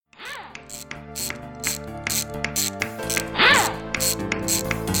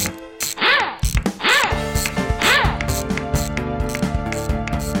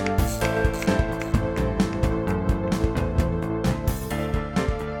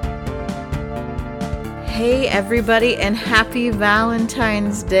Hey everybody, and happy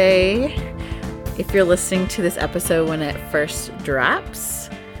Valentine's Day. If you're listening to this episode when it first drops,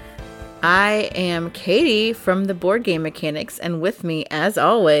 I am Katie from the Board Game Mechanics, and with me, as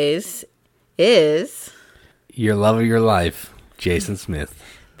always, is... your love of your life, Jason Smith.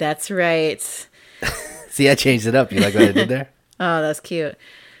 That's right. See, I changed it up. You like what I did there? Oh, that's cute.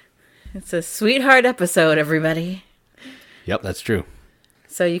 It's a sweetheart episode, everybody. Yep, that's true.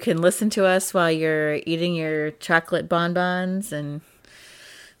 So you can listen to us while you're eating your chocolate bonbons and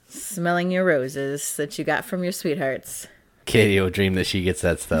smelling your roses that you got from your sweethearts. Katie will dream that she gets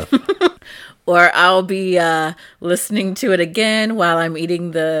that stuff. Or I'll be listening to it again while I'm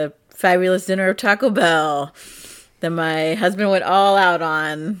eating the fabulous dinner of Taco Bell that my husband went all out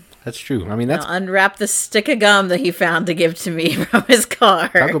on. That's true. I mean, that's... I'll unwrap the stick of gum that he found to give to me from his car.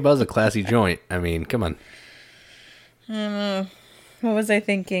 Taco Bell's a classy joint. I mean, come on. What was I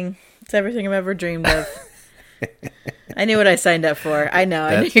thinking? It's everything I've ever dreamed of. I knew what I signed up for. I know.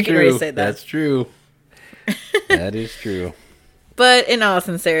 I knew you were getting ready to say that. That's true. That is true. But in all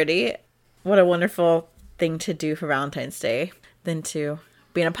sincerity, what a wonderful thing to do for Valentine's Day than to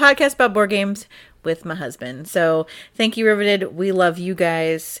be in a podcast about board games with my husband. So thank you, Riveted. We love you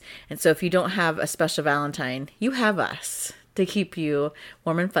guys. And so if you don't have a special Valentine, you have us to keep you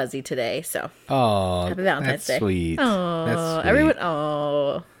warm and fuzzy today. So happy Valentine's Day. Sweet. Oh, That's sweet. everyone.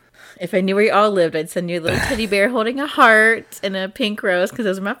 Oh, if I knew where you all lived, I'd send you a little teddy bear holding a heart and a pink rose because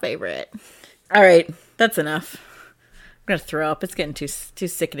those are my favorite. All right, that's enough. I'm gonna throw up. It's getting too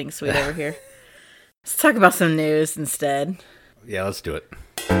sickening sweet over here. Let's talk about some news instead. Yeah, let's do it.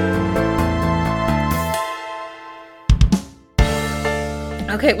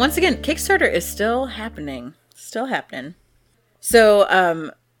 Okay, once again, Kickstarter is still happening. So,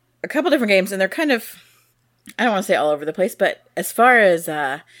 a couple different games, and they're kind of, I don't want to say all over the place, but as far as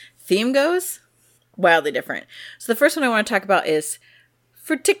theme goes, wildly different. So the first one I want to talk about is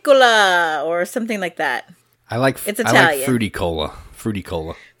Fruticola, or something like that. It's Italian. I like Fruticola.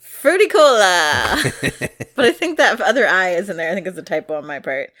 Fruticola. But I think that other I is in there. I think it's a typo on my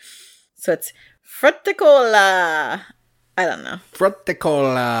part. So it's Fruticola. I don't know.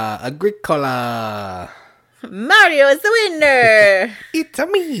 Fruticola. Agricola. Mario is the winner. It's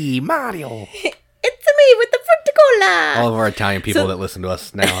me, Mario. It's me with the Fruticola. All of our Italian people that listen to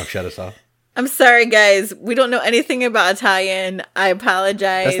us now have shut us off. I'm sorry, guys. We don't know anything about Italian. I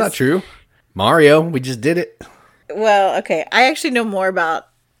apologize. That's not true. Mario, we just did it. Well, okay. I actually know more about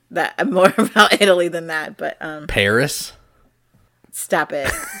that. More about Italy than that, but Paris. Stop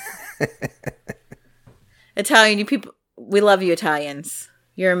it. Italian, you people, we love you, Italians.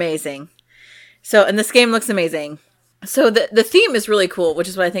 You're amazing. So, and this game looks amazing. So the theme is really cool, which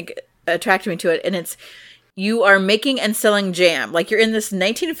is what I think attracted me to it. And it's, you are making and selling jam. Like you're in this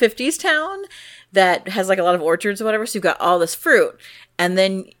 1950s town that has like a lot of orchards or whatever. So you've got all this fruit. And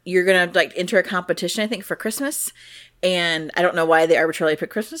then you're going to like enter a competition, I think, for Christmas. And I don't know why they arbitrarily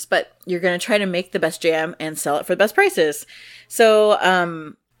picked Christmas, but you're going to try to make the best jam and sell it for the best prices.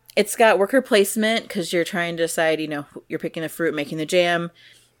 So, it's got worker placement because you're trying to decide, you're picking the fruit, making the jam,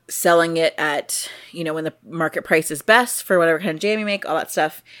 selling it at, when the market price is best for whatever kind of jam you make, all that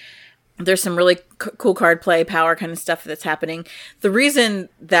stuff. There's some really cool card play, power kind of stuff that's happening. The reason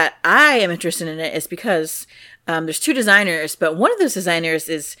that I am interested in it is because there's two designers, but one of those designers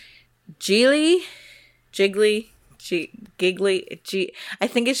is Giggly. I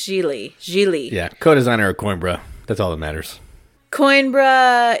think it's Gigli. Yeah, co-designer of Coimbra. That's all that matters.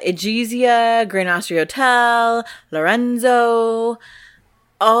 Coimbra, Egizia, Grand Austria Hotel, Lorenzo,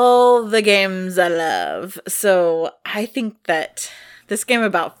 all the games I love. So I think that this game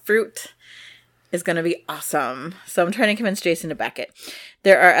about fruit is going to be awesome. So I'm trying to convince Jason to back it.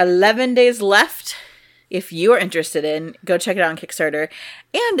 There are 11 days left. If you are interested in, go check it out on Kickstarter.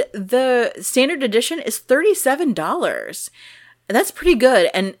 And the standard edition is $37. That's pretty good.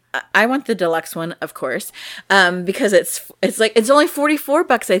 And I want the deluxe one, of course, because it's only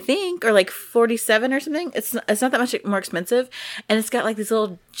 $44, I think, or like 47 or something. It's not that much more expensive. And it's got like these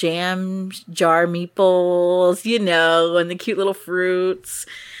little jam jar meeples, and the cute little fruits.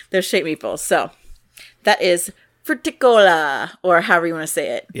 They're shaped meeples. So that is Fruticola, or however you want to say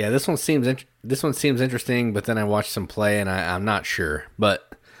it. Yeah, this one seems interesting, but then I watched some play and I'm not sure,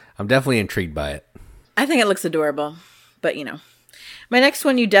 but I'm definitely intrigued by it. I think it looks adorable, but my next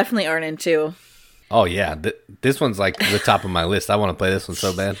one you definitely aren't into. Oh yeah, this one's like the top of my list. I want to play this one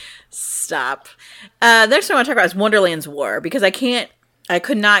so bad. Stop. The next one I want to talk about is Wonderland's War, because I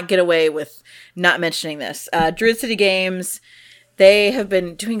could not get away with not mentioning this. Druid City Games, they have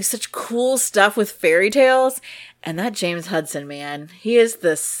been doing such cool stuff with fairy tales, and that James Hudson, man, he is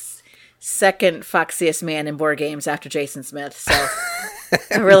the second foxiest man in board games after Jason Smith. So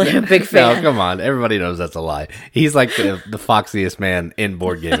I'm really a big fan. No, come on. Everybody knows that's a lie. He's like the foxiest man in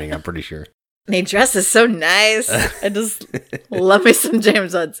board gaming, I'm pretty sure. And he dresses so nice. I just love me some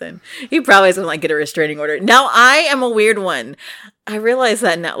James Hudson. He probably is going to like get a restraining order. Now I am a weird one. I realize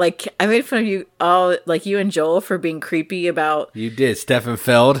that now. Like I made fun of you all, like you and Joel, for being creepy about. You did. Stefan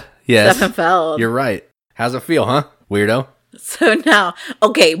Feld. Yes. Stefan Feld. You're right. How's it feel, huh? Weirdo. So now,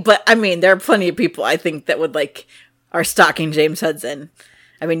 okay, but I mean, there are plenty of people I think that would like are stalking James Hudson.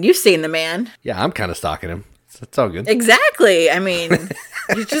 I mean, you've seen the man. Yeah, I'm kind of stalking him. It's all good. Exactly. I mean,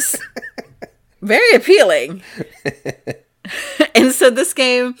 you're just very appealing. And so this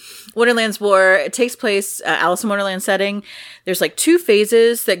game, Wonderland's War, it takes place Alice in Wonderland setting. There's like 2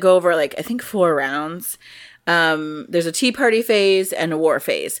 phases that go over like I think 4 rounds. There's a tea party phase and a war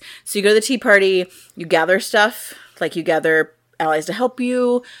phase. So you go to the tea party, you gather stuff, like you gather allies to help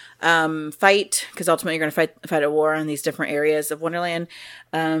you fight, because ultimately you're going to fight a war in these different areas of Wonderland.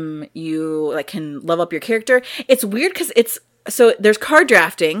 You like can level up your character. It's weird because there's card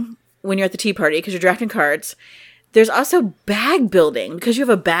drafting when you're at the tea party because you're drafting cards. There's also bag building because you have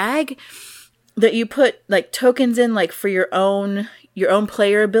a bag that you put like tokens in, like for your own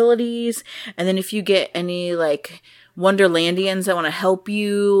player abilities. And then if you get any like Wonderlandians that want to help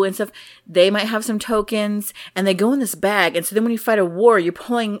you and stuff, they might have some tokens and they go in this bag. And so then when you fight a war, you're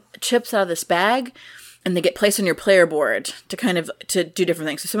pulling chips out of this bag and they get placed on your player board to do different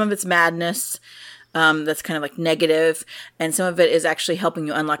things. So some of it's madness. That's kind of like negative. And some of it is actually helping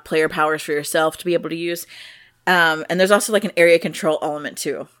you unlock player powers for yourself to be able to use. And there's also like an area control element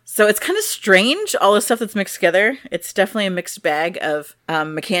too. So it's kind of strange, all the stuff that's mixed together. It's definitely a mixed bag of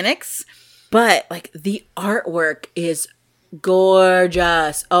mechanics. But like the artwork is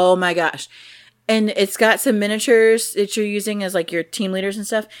gorgeous. Oh my gosh. And it's got some miniatures that you're using as like your team leaders and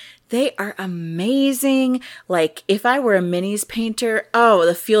stuff. They are amazing. Like if I were a minis painter,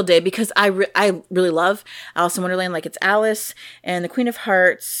 the field day, because I really love Alice in Wonderland. Like it's Alice and the Queen of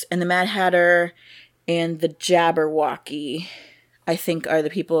Hearts and the Mad Hatter and the Jabberwocky, I think, are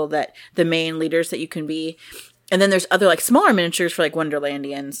the main leaders that you can be. And then there's other like smaller miniatures for like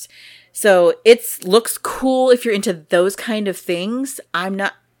Wonderlandians. So it looks cool if you're into those kind of things. I'm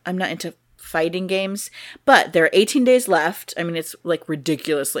not into fighting games, but there are 18 days left. I mean, it's like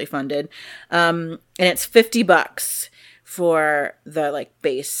ridiculously funded. And it's $50 for the like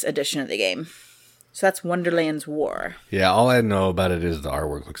base edition of the game. So that's Wonderland's War. Yeah, all I know about it is the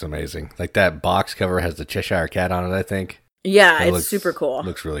artwork looks amazing. Like that box cover has the Cheshire Cat on it, I think. Yeah, it's super cool.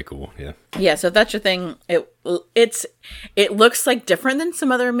 Looks really cool, yeah. Yeah, so if that's your thing, it looks like different than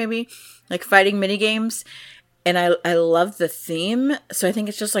some other maybe like fighting mini games. And I love the theme, so I think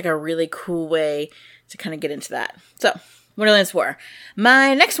it's just like a really cool way to kind of get into that. So, Wonderland's War.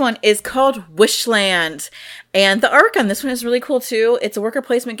 My next one is called Wishland. And the artwork on this one is really cool too. It's a worker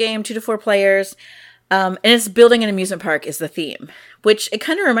placement game, 2 to 4 players. And it's building an amusement park is the theme, which it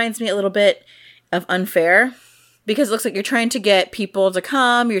kind of reminds me a little bit of Unfair, because it looks like you're trying to get people to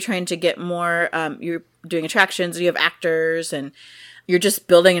come, you're trying to get more, you're doing attractions, you have actors, and you're just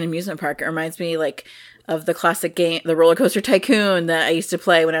building an amusement park. It reminds me like of the classic game, the Roller Coaster Tycoon that I used to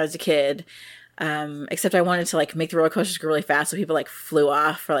play when I was a kid. Except I wanted to like make the roller coasters go really fast so people like flew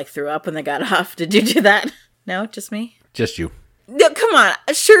off or like threw up when they got off. Did you do that? No, just me? Just you. No, come on.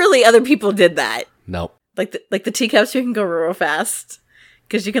 Surely other people did that. Nope. Like the teacups, you can go real fast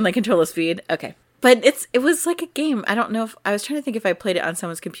because you can like control the speed. Okay. But it was like a game. I don't know if I was trying to think if I played it on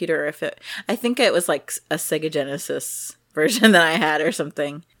someone's computer or I think it was like a Sega Genesis version that I had or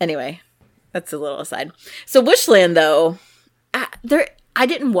something. Anyway, that's a little aside. So Wishland though, I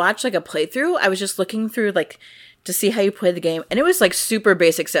didn't watch like a playthrough. I was just looking through like to see how you play the game. And it was like super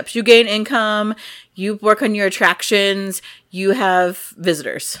basic steps. You gain income, you work on your attractions, you have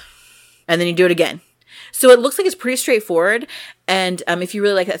visitors, and then you do it again. So it looks like it's pretty straightforward. And if you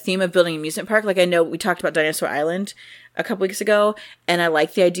really like that theme of building an amusement park, like I know we talked about Dinosaur Island a couple weeks ago, and I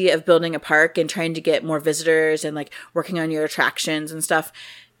like the idea of building a park and trying to get more visitors and like working on your attractions and stuff.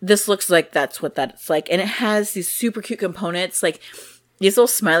 This looks like that's what that's like. And it has these super cute components, like these little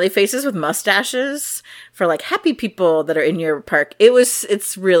smiley faces with mustaches for like happy people that are in your park.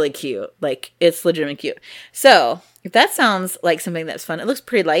 It's really cute. Like it's legitimately cute. So if that sounds like something that's fun, it looks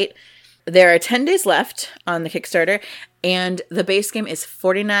pretty light. There are 10 days left on the Kickstarter, and the base game is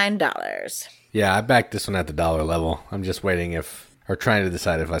 $49. Yeah, I backed this one at the dollar level. I'm just waiting trying to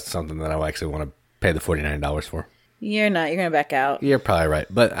decide if that's something that I actually want to pay the $49 for. You're not. You're going to back out. You're probably right.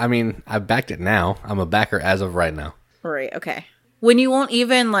 But, I mean, I've backed it now. I'm a backer as of right now. Right, okay. When you won't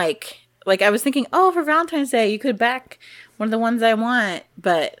even, like I was thinking, for Valentine's Day, you could back one of the ones I want,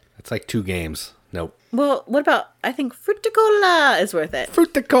 but It's like 2 games. Nope. Well, what about, I think Fruticola is worth it.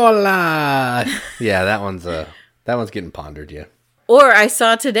 Fruticola! Yeah, that one's getting pondered, yeah. Or I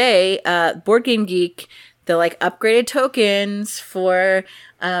saw today, Board Game Geek, the like upgraded tokens for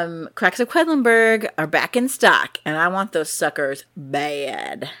Cracks of Quedlinburg are back in stock, and I want those suckers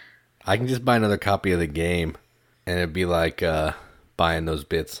bad. I can just buy another copy of the game, and it'd be like buying those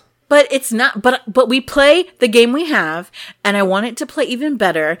bits. But it's not. But we play the game we have, and I want it to play even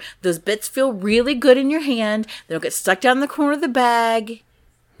better. Those bits feel really good in your hand. They don't get stuck down the corner of the bag.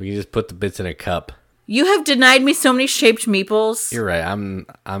 We can just put the bits in a cup. You have denied me so many shaped meeples. You're right.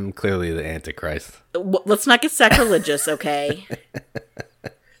 I'm clearly the Antichrist. Let's not get sacrilegious, okay?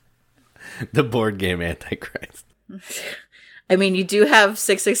 The board game Antichrist. I mean, you do have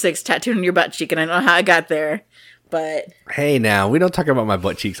 666 tattooed on your butt cheek, and I don't know how I got there, but... Hey, now, we don't talk about my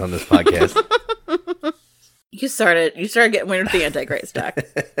butt cheeks on this podcast. You started getting weird with the Antichrist talk.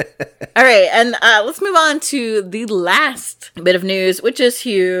 All right, and let's move on to the last bit of news, which is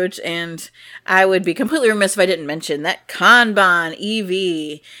huge, and I would be completely remiss if I didn't mention that Kanban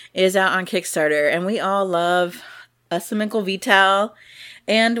EV is out on Kickstarter, and we all love us some Uncle Vital,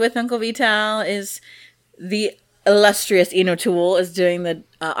 and with Uncle Vital is the illustrious Eno Tool is doing the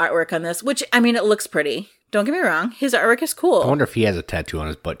artwork on this, which, I mean, it looks pretty. Don't get me wrong, his artwork is cool. I wonder if he has a tattoo on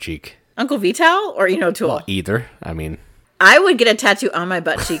his butt cheek. Uncle Vital or Eno Tool? Well, either. I mean... I would get a tattoo on my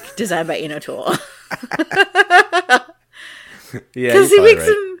butt cheek designed by Eno Tool. Yeah, because he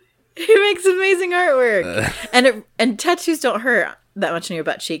makes amazing artwork, and tattoos don't hurt that much on your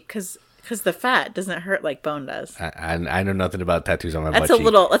butt cheek because the fat doesn't hurt like bone does. I know nothing about tattoos on my butt cheek. That's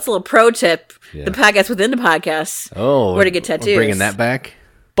a little pro tip. Yeah. The podcast within the podcast. Oh, where to get tattoos? We're bringing that back.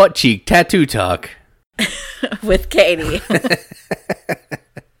 Butt cheek tattoo talk with Katie.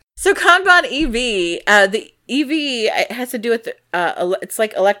 So Kanban EV, the EV has to do with it's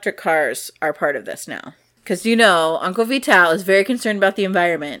like electric cars are part of this now. Because Uncle Vital is very concerned about the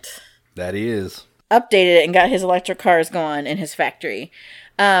environment. That he is. Updated it and got his electric cars going in his factory.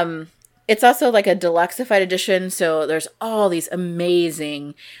 It's also like a deluxeified edition, so there's all these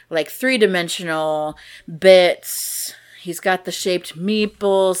amazing, like 3-dimensional bits. He's got the shaped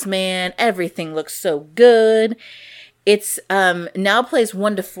meeples, man. Everything looks so good. It's now plays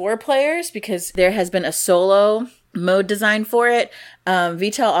 1 to 4 players because there has been a solo mode design for it.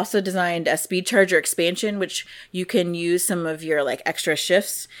 Vital also designed a speed charger expansion, which you can use some of your like extra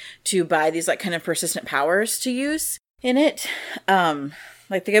shifts to buy these like kind of persistent powers to use in it.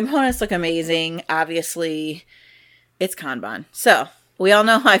 Like the components look amazing. Obviously, it's Kanban. So we all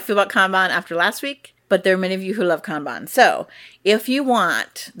know how I feel about Kanban after last week. But there are many of you who love Kanban. So, if you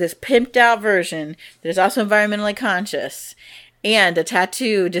want this pimped out version that is also environmentally conscious and a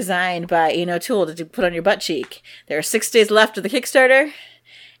tattoo designed by Eno Tool to put on your butt cheek, there are 6 days left of the Kickstarter,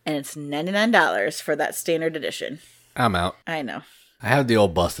 and it's $99 for that standard edition. I'm out. I know. I have the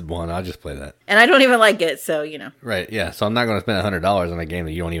old busted one. I'll just play that. And I don't even like it, so, Right, yeah. So I'm not going to spend $100 on a game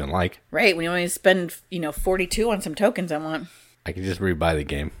that you don't even like. Right, when you only spend, $42 on some tokens I want. I can just rebuy the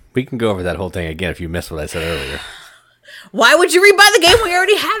game. We can go over that whole thing again if you missed what I said earlier. Why would you rebuy the game when you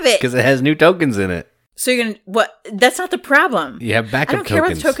already have it? Because it has new tokens in it. So you're going to... What? That's not the problem. You have backup tokens. I don't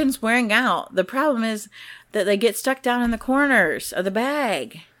care about the tokens wearing out. The problem is that they get stuck down in the corners of the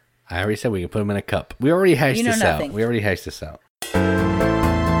bag. I already said we can put them in a cup. We already hashed this out.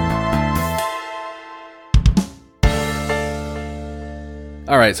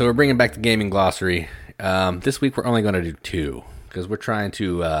 All right, so we're bringing back the gaming glossary. This week we're only going to do 2 because we're trying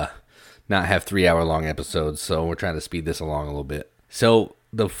to not have 3-hour-long episodes, so we're trying to speed this along a little bit. So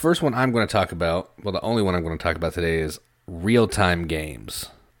the first one I'm going to talk about, well, the only one I'm going to talk about today is real-time games.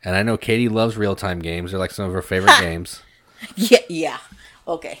 And I know Katie loves real-time games. They're like some of her favorite games. Yeah.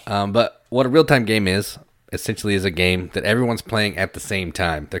 Okay. But what a real-time game is, essentially is a game that everyone's playing at the same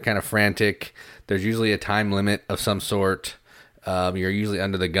time. They're kind of frantic. There's usually a time limit of some sort. You're usually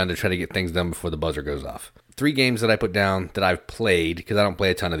under the gun to try to get things done before the buzzer goes off. 3 games that I put down that I've played, because I don't play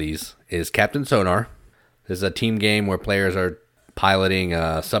a ton of these, is Captain Sonar. This is a team game where players are piloting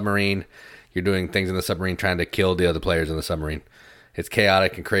a submarine. You're doing things in the submarine trying to kill the other players in the submarine. It's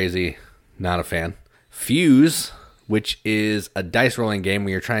chaotic and crazy. Not a fan. Fuse, which is a dice rolling game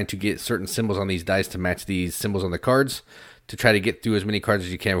where you're trying to get certain symbols on these dice to match these symbols on the cards to try to get through as many cards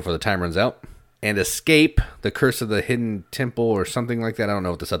as you can before the time runs out. And Escape, the Curse of the Hidden Temple or something like that. I don't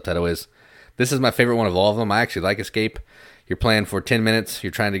know what the subtitle is. This is my favorite one of all of them. I actually like Escape. You're playing for 10 minutes.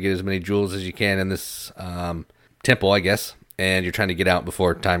 You're trying to get as many jewels as you can in this temple, I guess. And you're trying to get out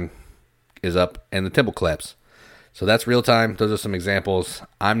before time is up and the temple collapses. So that's real time. Those are some examples.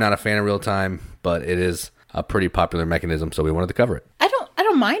 I'm not a fan of real time, but it is a pretty popular mechanism, so we wanted to cover it. I don't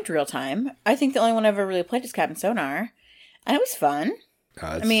don't mind real time. I think the only one I've ever really played is Captain Sonar, and it was fun.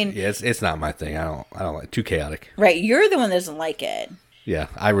 Yeah, it's not my thing. I don't like it. Too chaotic. Right, you're the one that doesn't like it. Yeah,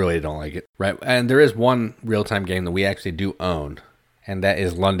 I really don't like it. Right, and there is one real time game that we actually do own, and that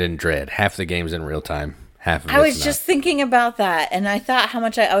is London Dread. Half the game's in real time. Half of it's I was not. just thinking about that, and I thought how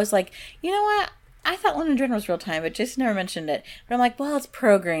much I was like, you know what? I thought London Dread was real time, but Jason never mentioned it. But I'm like, well, it's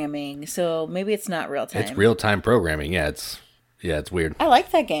programming, so maybe it's not real time. It's real time programming. Yeah, it's weird. I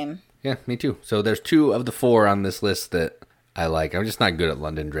like that game. Yeah, me too. So there's 2 of the 4 on this list that I like. I'm just not good at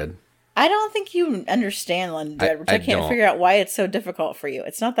London Dread. I don't think you understand London Dread, which I can't figure out why it's so difficult for you.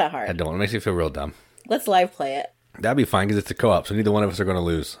 It's not that hard. I don't. It makes me feel real dumb. Let's live play it. That'd be fine because it's a co-op, so neither one of us are going to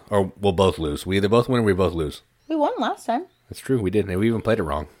lose. Or we'll both lose. We either both win or we both lose. We won last time. That's true. We did. And we even played it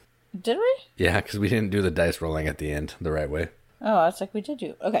wrong. Did we? Yeah, because we didn't do the dice rolling at the end the right way. Oh, it's like we did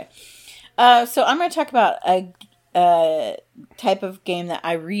do. Okay. So I'm going to talk about a type of game that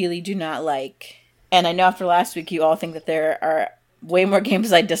I really do not like. And I know after last week you all think that there are way more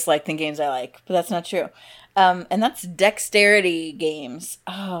games I dislike than games I like. But that's not true. And that's dexterity games.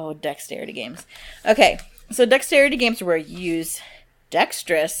 Oh, dexterity games. Okay. So dexterity games are where you use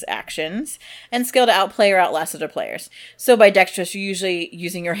dexterous actions and skill to outplay or outlast other players. So by dexterous, you're usually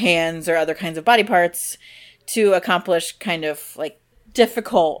using your hands or other kinds of body parts to accomplish kind of like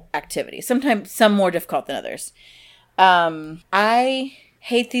difficult activities. Sometimes some more difficult than others. I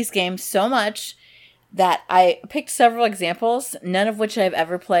hate these games so much that I picked several examples, none of which I've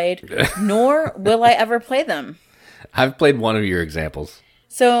ever played, nor will I ever play them. I've played one of your examples.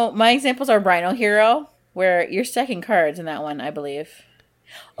 So my examples are Rhino Hero, where you're stacking cards in that one, I believe.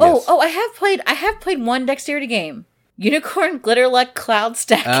 Yes. I have played one dexterity game. Unicorn Glitter Luck Cloud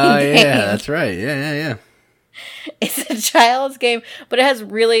Stacking game. Yeah, that's right. Yeah. It's a child's game, but it has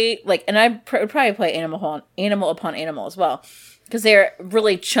really, like, and I would probably play Animal Upon Animal as well, because they're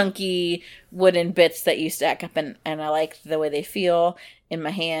really chunky wooden bits that you stack up, and I like the way they feel in my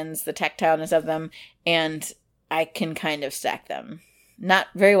hands, the tactileness of them, and I can kind of stack them. Not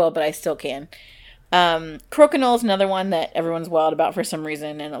very well, but I still can. Crokinole is another one that everyone's wild about for some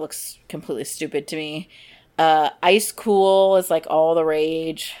reason, and it looks completely stupid to me. Ice Cool is like all the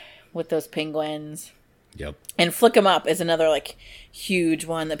rage with those penguins. Yep. And Flick 'em Up is another like huge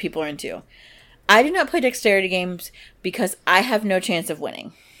one that people are into. I do not play dexterity games because I have no chance of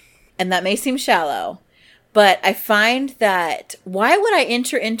winning. And that may seem shallow, but I find that why would I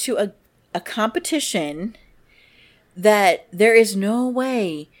enter into a competition that there is no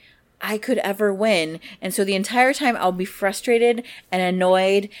way I could ever win? And so the entire time I'll be frustrated and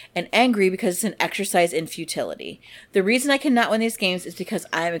annoyed and angry because it's an exercise in futility. The reason I cannot win these games is because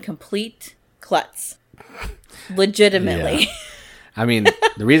I am a complete klutz. Legitimately. Yeah. I mean,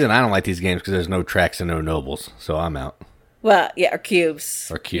 the reason I don't like these games is because there's no tracks and no nobles, so I'm out. Well, yeah, or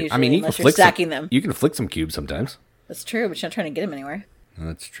cubes. Usually, I mean, you can flick stacking them. You can flick some cubes sometimes. That's true, but you're not trying to get them anywhere.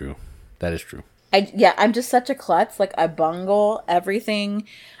 That's true. That is true. I'm just such a klutz. Like, I bungle everything.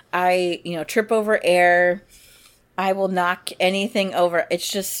 I trip over air. I will knock anything over. It's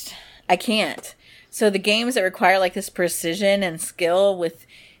just, I can't. So the games that require like this precision and skill with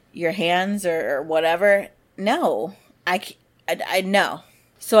your hands or whatever, no. I know.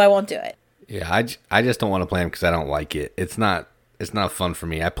 So I won't do it. Yeah, I just don't want to play them because I don't like it. It's not fun for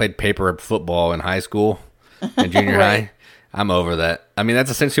me. I played paper football in high school and junior Right. high. I'm over that. I mean, that's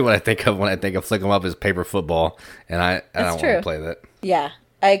essentially what I think of when I think of Flick 'em Up as paper football, and I don't want to play that. Yeah,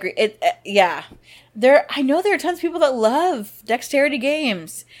 I agree. Yeah. I know there are tons of people that love dexterity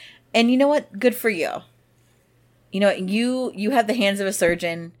games. And you know what? Good for you. You know, you have the hands of a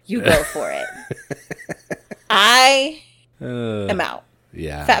surgeon. You go for it. I am out.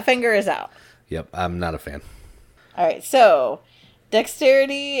 Yeah. Fat finger is out. Yep, I'm not a fan. All right, so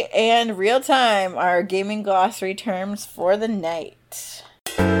dexterity and real time are gaming glossary terms for the night.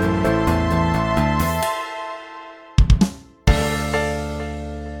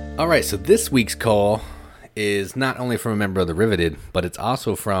 All right, so this week's call is not only from a member of the Riveted, but it's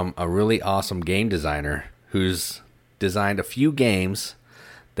also from a really awesome game designer who's designed a few games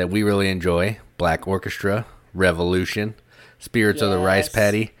that we really enjoy. Black Orchestra, Revolution, Spirits of the Rice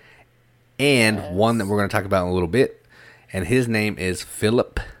Paddy, and one that we're going to talk about in a little bit. And his name is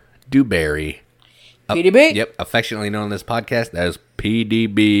Philip Dewberry. PDB? Yep, affectionately known on this podcast as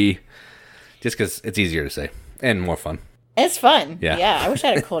PDB. Just because it's easier to say and more fun. It's fun. Yeah. I wish I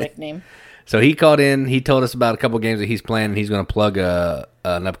had a cool nickname. So he called in. He told us about a couple games that he's playing. And he's going to plug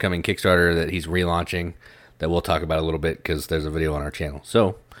an upcoming Kickstarter that he's relaunching that we'll talk about a little bit because there's a video on our channel.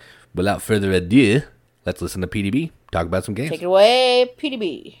 So without further ado, let's listen to PDB talk about some games. Take it away,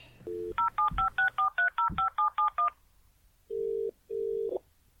 PDB.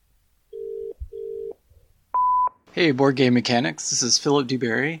 Hey, Board Game Mechanics. This is Philip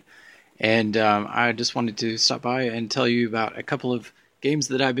DeBerry, and I just wanted to stop by and tell you about a couple of games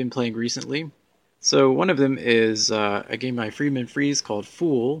that I've been playing recently. So one of them is a game by Friedman Freeze called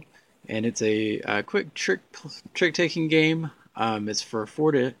Fool, and it's a quick trick-taking game. It's for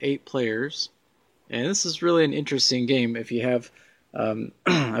 4 to 8 players, and this is really an interesting game if you have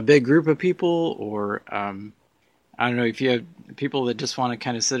a big group of people, or I don't know, if you have people that just want to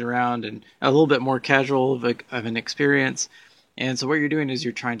kind of sit around and a little bit more casual of an experience. And so what you're doing is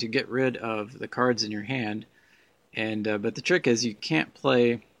you're trying to get rid of the cards in your hand. And but the trick is you can't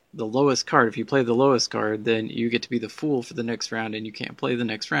play the lowest card. If you play the lowest card, then you get to be the fool for the next round, and you can't play the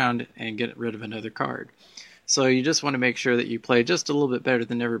next round and get rid of another card. So you just want to make sure that you play just a little bit better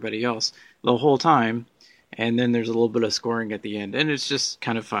than everybody else the whole time. And then there's a little bit of scoring at the end. And it's just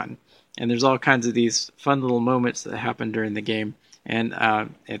kind of fun. And there's all kinds of these fun little moments that happen during the game. And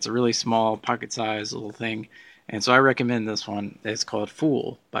it's a really small, pocket-sized little thing. And so I recommend this one. It's called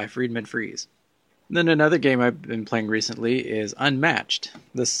Fool by Friedman Freeze. And then another game I've been playing recently is Unmatched.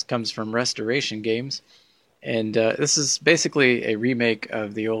 This comes from Restoration Games. And this is basically a remake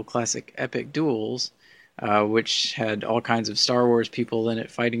of the old classic Epic Duels, which had all kinds of Star Wars people in it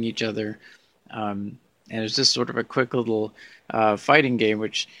fighting each other. And it's just sort of a quick little fighting game,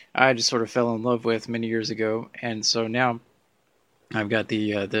 which I just sort of fell in love with many years ago. And so now I've got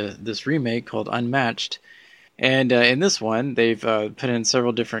this remake called Unmatched. And in this one, they've put in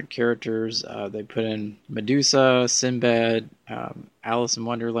several different characters. They put in Medusa, Sinbad, Alice in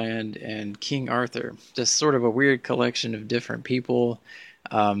Wonderland, and King Arthur. Just sort of a weird collection of different people.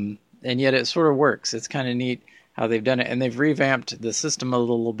 And yet it sort of works. It's kind of neat how they've done it, and they've revamped the system a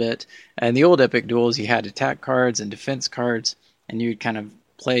little bit. And the old Epic Duels, you had attack cards and defense cards, and you'd kind of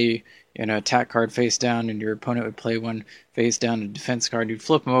play, attack card face down, and your opponent would play one face down, a defense card. You'd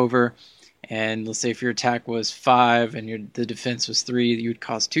flip them over, and let's say if your attack was 5 and the defense was 3, you'd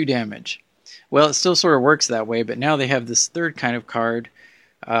cause 2 damage. Well, it still sort of works that way, but now they have this third kind of card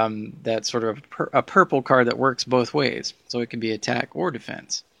that's sort of a purple card that works both ways, so it can be attack or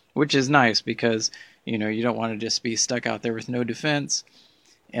defense, which is nice because you don't want to just be stuck out there with no defense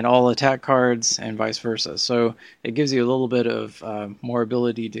and all attack cards and vice versa. So it gives you a little bit of more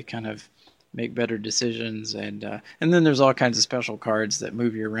ability to kind of make better decisions. And then there's all kinds of special cards that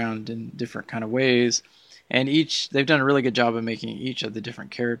move you around in different kind of ways. And they've done a really good job of making each of the different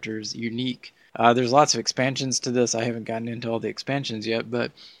characters unique. There's lots of expansions to this. I haven't gotten into all the expansions yet,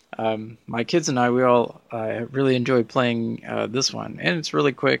 but my kids and we all really enjoy playing this one. And it's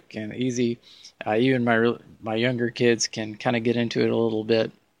really quick and easy. Even my younger kids can kind of get into it a little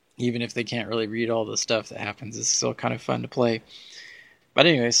bit, even if they can't really read all the stuff that happens. It's still kind of fun to play. But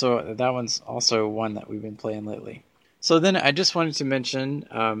anyway, so that one's also one that we've been playing lately. So then I just wanted to mention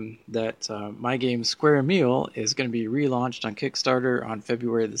that my game Square Meal is going to be relaunched on Kickstarter on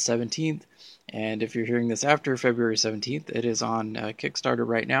February the 17th. And if you're hearing this after February 17th, it is on Kickstarter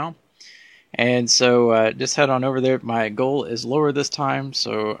right now. And so just head on over there. My goal is lower this time,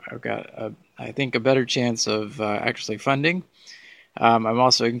 so I've got, I think, a better chance of actually funding. I'm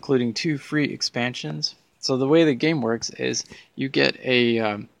also including 2 free expansions. So the way the game works is you get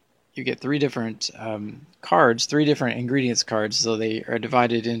 3 different cards, 3 different ingredients cards. So they are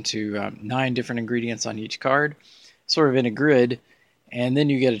divided into 9 different ingredients on each card, sort of in a grid. And then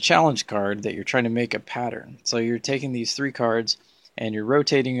you get a challenge card that you're trying to make a pattern. So you're taking these 3 cards and you're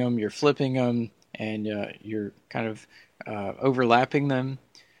rotating them, you're flipping them, and you're kind of overlapping them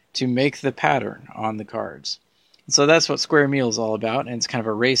to make the pattern on the cards. So that's what Square Meal is all about, and it's kind of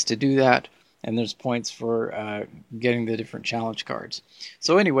a race to do that, and there's points for getting the different challenge cards.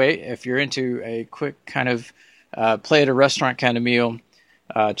 So anyway, if you're into a quick kind of play at a restaurant kind of meal,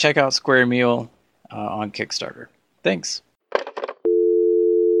 check out Square Meal on Kickstarter. Thanks.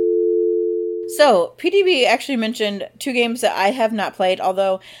 So, PDB actually mentioned 2 games that I have not played,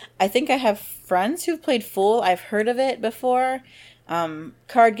 although I think I have friends who've played Fool. I've heard of it before.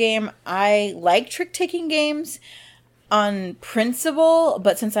 Card game. I like trick-taking games on principle,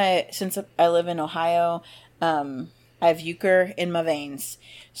 but since I live in Ohio, I have euchre in my veins.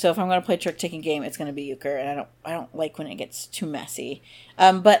 So if I'm going to play a trick-taking game, it's going to be euchre, and I don't like when it gets too messy.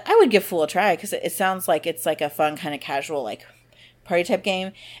 But I would give Fool a try because it sounds like it's like a fun kind of casual party type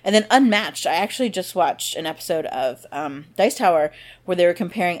game. And then Unmatched, I actually just watched an episode of Dice Tower where they were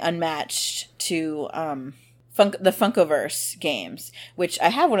comparing Unmatched to the Funkoverse games, which I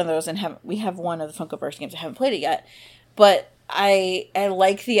have one of those, and we have one of the Funkoverse games. I haven't played it yet, but I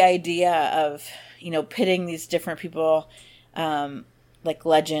like the idea of pitting these different people, like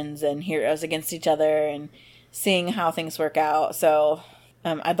legends and heroes, against each other and seeing how things work out. So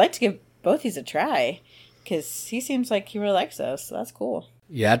I'd like to give both these a try. because he seems like he really likes those, so that's cool.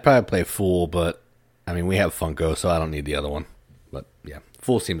 Yeah, I'd probably play Fool, but I mean, we have Funko, so I don't need the other one. But yeah,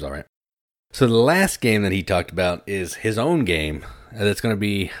 Fool seems all right. So the last game that he talked about is his own game that's going to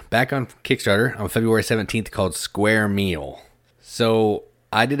be back on Kickstarter on February 17th called Square Meal. So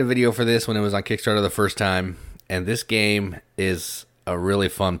I did a video for this when it was on Kickstarter the first time, and this game is a really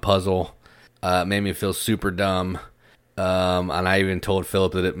fun puzzle. It made me feel super dumb, and I even told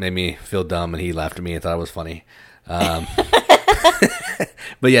Philip that it made me feel dumb, and he laughed at me and thought it was funny.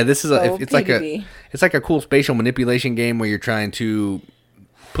 But yeah, this is it's like a cool spatial manipulation game where you're trying to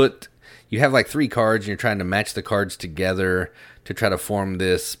you have like 3 cards and you're trying to match the cards together to try to form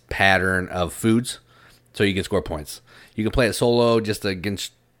this pattern of foods so you can score points. You can play it solo just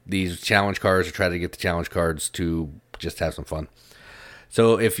against these challenge cards or try to get the challenge cards to just have some fun.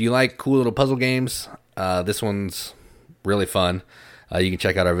 So if you like cool little puzzle games, this one's really fun. You can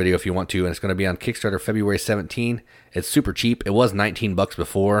check out our video if you want to, and it's going to be on Kickstarter February 17. It's super cheap. It was $19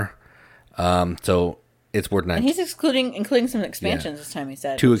 before, so it's worth $19. And he's including some expansions this time, he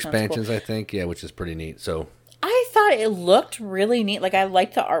said. 2 expansions, cool. I think, yeah, which is pretty neat. So I thought it looked really neat. Like, I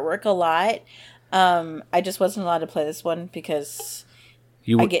liked the artwork a lot. I just wasn't allowed to play this one because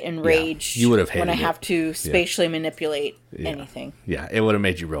I get enraged you would have hated when I have to spatially manipulate anything. Yeah, it would have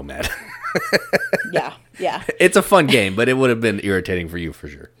made you real mad. Yeah. It's a fun game, but it would have been irritating for you for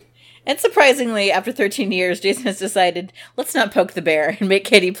sure. And surprisingly, after 13 years, Jason has decided, let's not poke the bear and make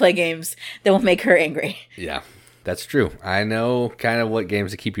Katie play games that will make her angry. Yeah, that's true. I know kind of what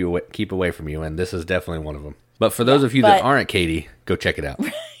games to keep away from you, and this is definitely one of them. But for those of you that aren't Katie, go check it out.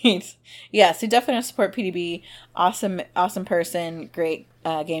 Right. Yeah, so definitely support PDB. Awesome person, great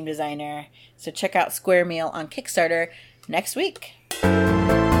game designer. So check out Square Meal on Kickstarter next week.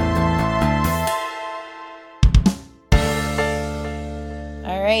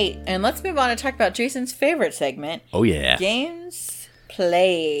 All right, and let's move on to talk about Jason's favorite segment. Oh, yeah. Games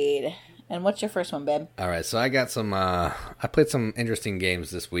played. And what's your first one, babe? All right, so I got some, I played some interesting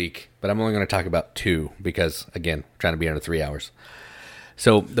games this week, but I'm only going to talk about 2 because, again, I'm trying to be under 3 hours.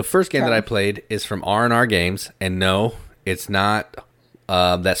 So the first game that I played is from R&R Games, and no, it's not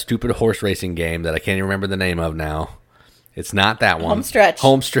that stupid horse racing game that I can't even remember the name of now. It's not that one. Home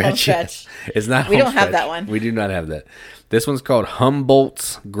Stretch. Yes. It's not. We don't have that one. We do not have that. This one's called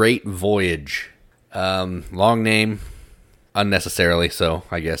Humboldt's Great Voyage. Long name, unnecessarily so,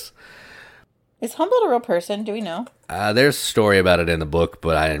 I guess. Is Humboldt a real person? Do we know? There's a story about it in the book,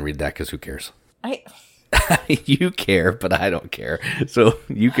 but I didn't read that because who cares? You care, but I don't care. So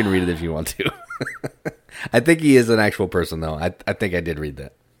you can read it if you want to. I think he is an actual person, though. I think I did read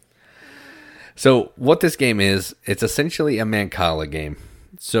that. So what this game is, it's essentially a Mancala game.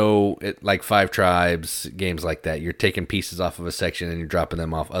 So like 5 Tribes, games like that. You're taking pieces off of a section and you're dropping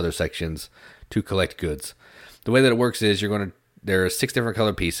them off other sections to collect goods. The way that it works is there are 6 different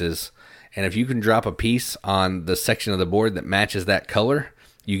color pieces, and if you can drop a piece on the section of the board that matches that color,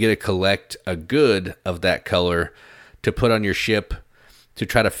 you get to collect a good of that color to put on your ship to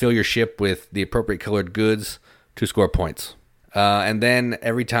try to fill your ship with the appropriate colored goods to score points. And then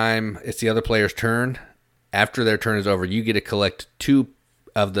every time it's the other player's turn, after their turn is over, you get to collect 2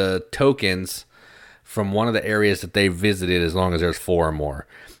 of the tokens from one of the areas that they visited as long as there's 4 or more.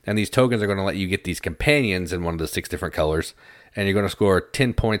 And these tokens are going to let you get these companions in one of the 6 different colors. And you're going to score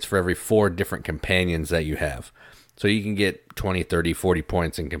 10 points for every 4 different companions that you have. So you can get 20, 30, 40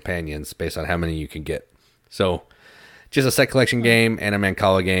 points in companions based on how many you can get. So just a set collection game and a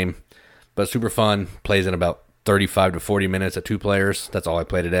Mancala game, but super fun. Plays in about 35 to 40 minutes at 2 players. That's all I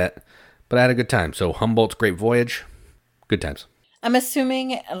played it at. But I had a good time. So Humboldt's Great Voyage, good times. I'm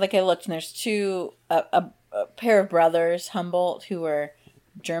assuming, like I looked, and there's 2, a pair of brothers, Humboldt, who were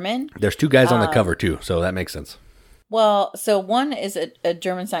German. There's 2 guys on the cover too, so that makes sense. Well, so one is a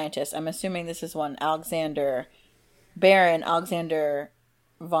German scientist. I'm assuming this is one Baron Alexander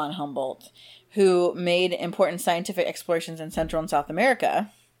von Humboldt, who made important scientific explorations in Central and South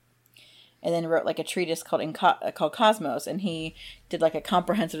America, and then wrote like a treatise called Cosmos, and he did like a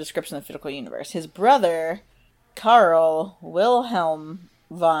comprehensive description of the physical universe. His brother, Karl Wilhelm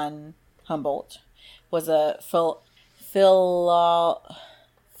von Humboldt, was a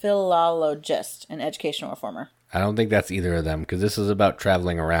philologist and educational reformer. I don't think that's either of them, because this is about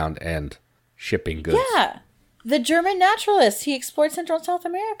traveling around and shipping goods. Yeah. The German naturalist. He explored Central and South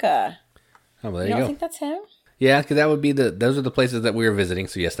America. Oh, well, there you go. You don't think that's him? Yeah, because that would be those are the places that we were visiting,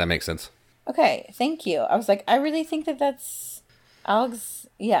 so yes, that makes sense. Okay, thank you. I was like, I really think that's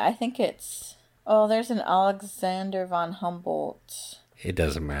yeah, I think it's... Oh, there's an Alexander von Humboldt. It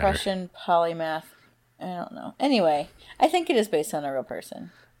doesn't matter. Prussian polymath I don't know. Anyway, I think it is based on a real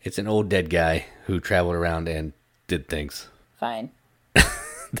person. It's an old dead guy who traveled around and did things. Fine.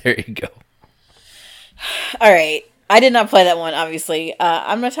 There you go. All right. I did not play that one, obviously.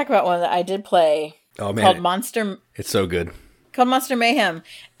 I'm going to talk about one that I did play called Monster. It's so good. Called Monster Mayhem.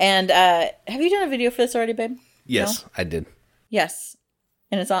 And have you done a video for this already, babe? Yes, No? I did. Yes.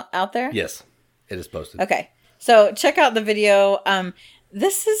 And it's out there? Yes, it is posted. Okay. So check out the video.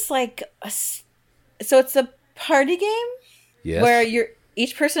 This is like so it's a party game where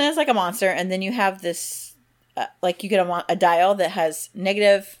each person is like a monster, and then you have this like you get a dial that has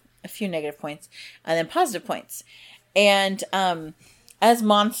a few negative points, and then positive points. And as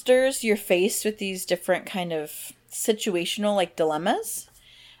monsters, you're faced with these different kind of situational like dilemmas,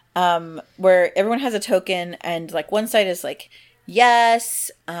 where everyone has a token, and like one side is like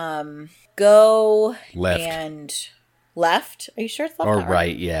yes, go left and left. Are you sure it's left or or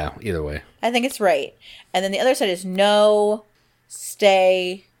right? Yeah, either way. I think it's right. And then the other side is no,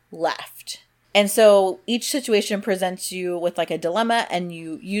 stay, left. And so each situation presents you with like a dilemma, and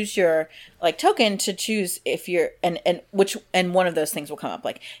you use your like token to choose if you're and one of those things will come up,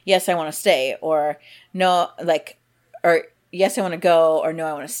 like yes, I want to stay, or no, like, or yes, I want to go, or no,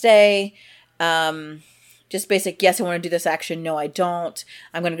 I want to stay. Just basic, yes, I want to do this action. No, I don't.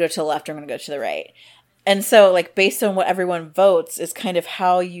 I'm going to go to the left, or I'm going to go to the right. And so, like, based on what everyone votes is kind of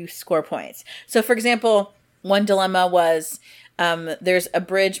how you score points. So, for example, one dilemma was there's a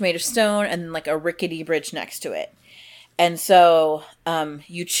bridge made of stone and then, like, a rickety bridge next to it. And so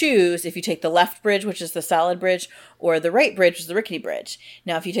you choose if you take the left bridge, which is the solid bridge, or the right bridge, which is the rickety bridge.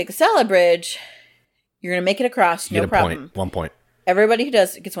 Now, if you take the solid bridge, you're going to make it across, no problem. Point. 1 point. Everybody who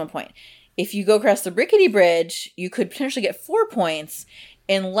does gets 1 point. If you go across the rickety bridge, you could potentially get 4 points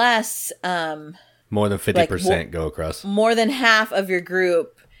unless more than 50% go across. More than half of your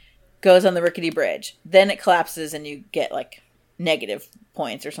group goes on the rickety bridge. Then it collapses and you get like negative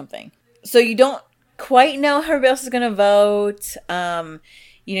points or something. So you don't quite know how everybody else is going to vote.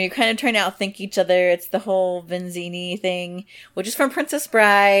 You're kind of trying to outthink each other. It's the whole Vizzini thing, which is from Princess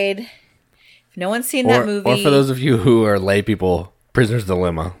Bride. If no one's seen that movie. Or for those of you who are lay people, Prisoner's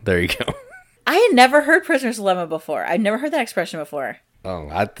Dilemma. There you go. I had never heard Prisoner's Dilemma before. I've never heard that expression before.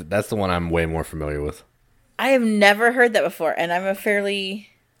 Oh, that's the one I'm way more familiar with. I have never heard that before, and I feel like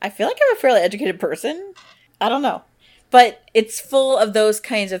I'm a fairly educated person. I don't know. But it's full of those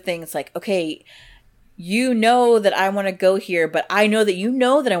kinds of things like, okay, you know that I want to go here, but I know that you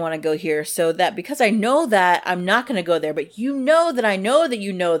know that I want to go here, so that because I know that, I'm not going to go there, but you know that I know that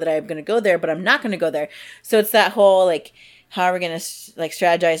you know that I'm going to go there, but I'm not going to go there. So it's that whole, like, how are we going to, like,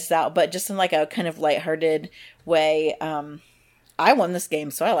 strategize this out, but just in, like, a kind of lighthearted way. I won this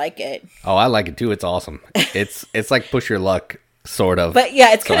game, so I like it. Oh, I like it too. It's awesome. It's like push your luck, sort of. But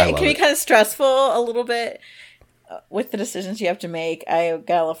yeah, it can be kind of stressful a little bit with the decisions you have to make. I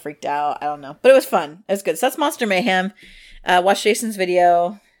got a little freaked out. I don't know, but it was fun. It was good. So that's Monster Mayhem. Watch Jason's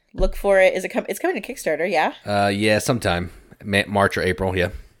video. Look for it. It's coming to Kickstarter? Yeah. Yeah, sometime March or April. Yeah.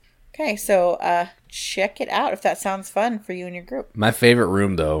 Okay, so check it out if that sounds fun for you and your group. My favorite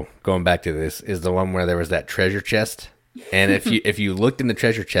room, though, going back to this, is the one where there was that treasure chest. And if you looked in the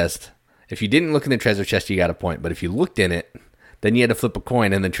treasure chest, if you didn't look in the treasure chest, you got a point. But if you looked in it, then you had to flip a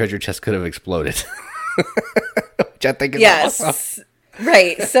coin, and the treasure chest could have exploded. Which I think is awesome.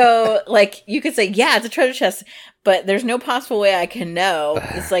 Right. So, like, you could say, yeah, it's a treasure chest, but there's no possible way I can know.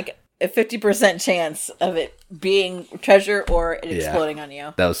 It's like a 50% chance of it being treasure or it exploding on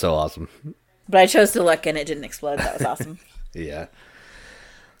you. That was so awesome. But I chose to look, and it didn't explode. That was awesome. Yeah.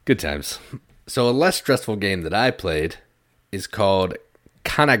 Good times. So a less stressful game that I played is called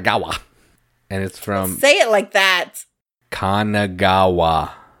Kanagawa. And it's from... Say it like that.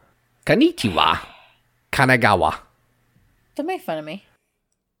 Kanagawa. Konnichiwa. Kanagawa. Don't make fun of me.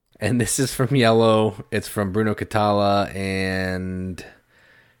 And this is from Yellow. It's from Bruno Catala and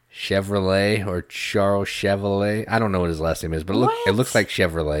Chevrolet or Charles Chevrolet. I don't know what his last name is, but it looks like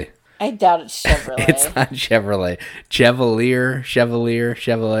Chevrolet. I doubt it's Chevrolet. It's not Chevrolet. Chevalier.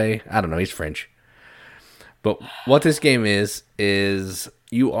 I don't know. He's French. But what this game is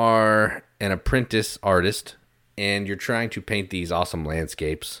you are an apprentice artist, and you're trying to paint these awesome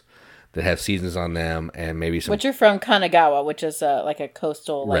landscapes that have seasons on them, and maybe some... Which are from Kanagawa, which is like a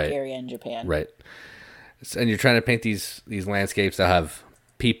coastal area in Japan. Right. And you're trying to paint these landscapes that have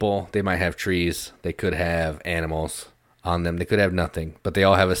people. They might have trees. They could have animals on them. They could have nothing, but they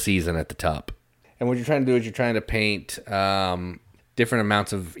all have a season at the top. And what you're trying to do is you're trying to paint different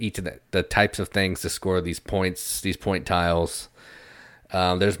amounts of each of the types of things to score these points, these point tiles.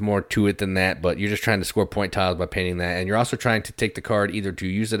 There's more to it than that, but you're just trying to score point tiles by painting that. And you're also trying to take the card either to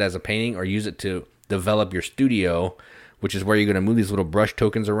use it as a painting or use it to develop your studio, which is where you're going to move these little brush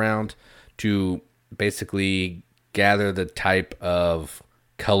tokens around to basically gather the type of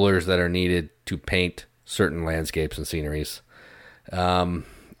colors that are needed to paint certain landscapes and sceneries.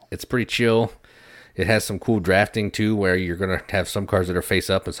 It's pretty chill. It has some cool drafting too, where you're going to have some cards that are face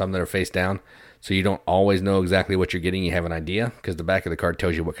up and some that are face down. So you don't always know exactly what you're getting. You have an idea because the back of the card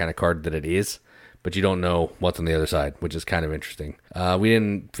tells you what kind of card that it is, but you don't know what's on the other side, which is kind of interesting. We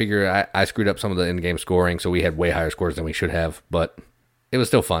didn't figure, I screwed up some of the in-game scoring, so we had way higher scores than we should have, but it was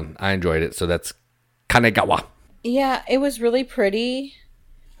still fun. I enjoyed it, so that's Kanegawa. Yeah, it was really pretty.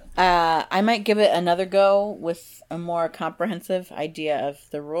 I might give it another go with a more comprehensive idea of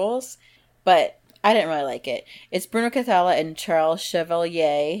the rules, but I didn't really like it. It's Bruno Cathala and Charles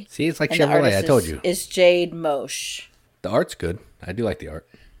Chevalier. See, it's like Chevalier, I told you. Is Jade Mosh. The art's good. I do like the art.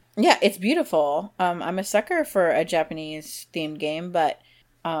 Yeah, it's beautiful. I'm a sucker for a Japanese themed game, but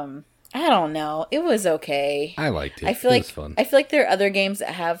I don't know. It was okay. I liked it. I feel it like was fun. I feel like there are other games that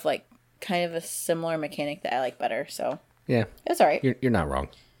have like kind of a similar mechanic that I like better. So yeah, it was all right. You're not wrong.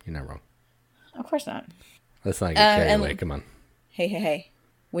 You're not wrong. Of course not. Let's not get carried away. Come on. Hey.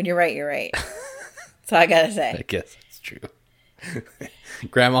 When you're right, you're right. That's all I gotta say. I guess it's true.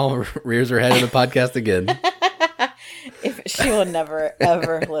 Grandma rears her head in the podcast again. If she will never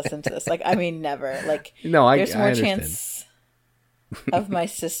ever listen to this, like I mean, never. Like no, there's more understand. chance of my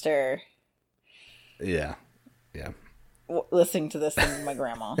sister. Yeah. Listening to this than my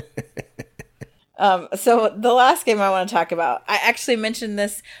grandma. So the last game I want to talk about, I actually mentioned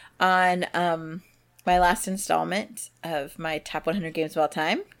this on my last installment of my top 100 games of all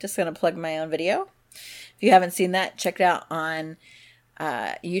time. Just gonna plug my own video. If you haven't seen that, check it out on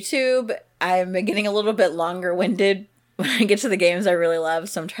YouTube. I'm getting a little bit longer winded when I get to the games I really love,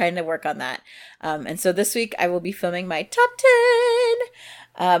 so I'm trying to work on that. And so this week I will be filming my top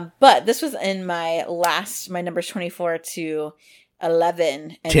 10. But this was in my numbers 24 to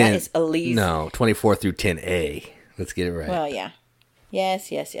 11, and 10, that is Elysium. No, 24 through 10A. Let's get it right. Well, yeah.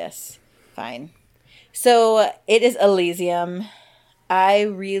 Yes. Fine. So it is Elysium. I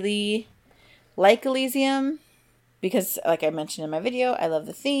really like Elysium because, like I mentioned in my video, I love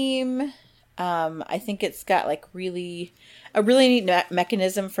the theme. I think it's got like a really neat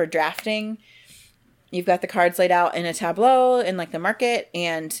mechanism for drafting. You've got the cards laid out in a tableau in like the market,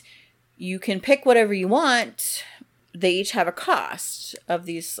 and you can pick whatever you want. They each have a cost of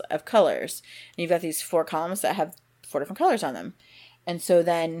colors. And you've got these 4 columns that have 4 different colors on them. And so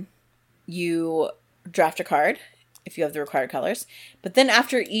then you draft a card if you have the required colors. But then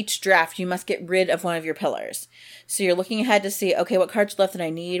after each draft, you must get rid of one of your pillars. So you're looking ahead to see, okay, what cards left that I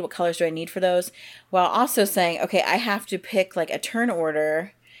need? What colors do I need for those? While also saying, okay, I have to pick like a turn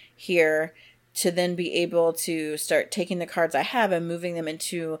order here to then be able to start taking the cards I have and moving them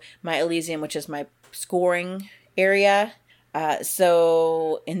into my Elysium, which is my scoring area.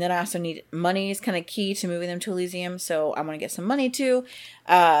 And then I also need money is kind of key to moving them to Elysium. So I want to get some money too.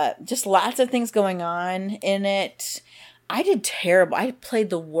 Just lots of things going on in it. I did terrible. I played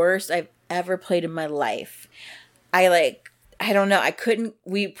the worst I've ever played in my life. I don't know.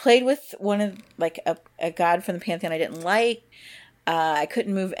 We played with one of like a god from the Pantheon I didn't like. I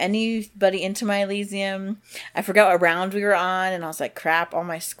couldn't move anybody into my Elysium. I forgot what round we were on, and I was like, crap, all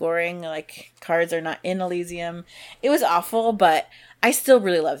my scoring, like, cards are not in Elysium. It was awful, but I still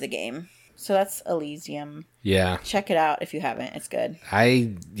really love the game. So that's Elysium. Yeah. Check it out if you haven't. It's good.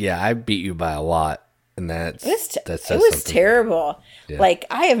 I beat you by a lot, and it was terrible. Yeah. Like,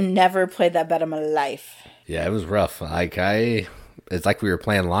 I have never played that bad in my life. Yeah, it was rough. It's like we were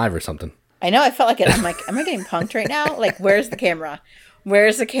playing live or something. I know, I felt like it. I'm like, am I getting punked right now? Like, where's the camera?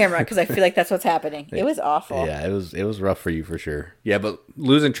 Because I feel like that's what's happening. It was awful. Yeah, it was rough for you for sure. Yeah, but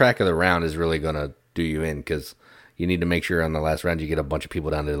losing track of the round is really going to do you in because you need to make sure on the last round you get a bunch of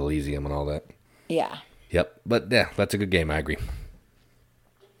people down to Elysium and all that. Yeah. Yep, but yeah, that's a good game. I agree.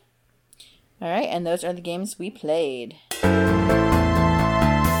 All right, and those are the games we played.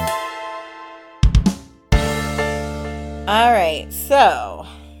 All right, so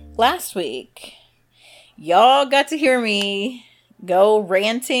last week, y'all got to hear me go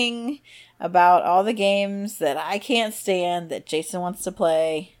ranting about all the games that I can't stand that Jason wants to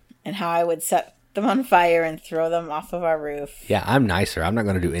play and how I would set them on fire and throw them off of our roof. Yeah, I'm nicer. I'm not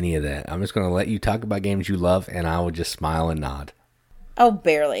going to do any of that. I'm just going to let you talk about games you love, and I will just smile and nod. Oh,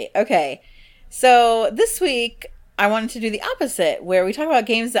 barely. Okay. So this week, I wanted to do the opposite, where we talk about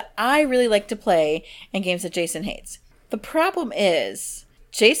games that I really like to play and games that Jason hates. The problem is,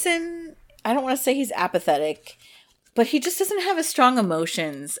 Jason, I don't want to say he's apathetic, but he just doesn't have as strong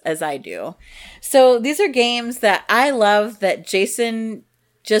emotions as I do. So these are games that I love that Jason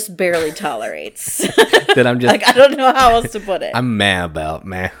just barely tolerates. That I'm just like, I don't know how else to put it. I'm mad about,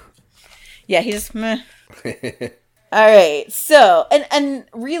 man. Yeah, he's meh. All right, so and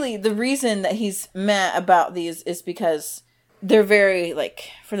really the reason that he's meh about these is because they're very,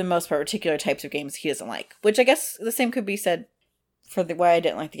 like, for the most part, particular types of games he doesn't like. Which I guess the same could be said for the why I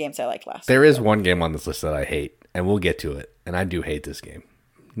didn't like the games I liked last. There is one game on this list that I hate, and we'll get to it. And I do hate this game.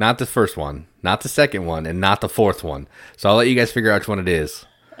 Not the first one, not the second one, and not the fourth one. So I'll let you guys figure out which one it is.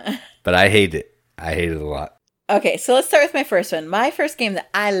 But I hate it. I hate it a lot. Okay, so let's start with my first one. My first game that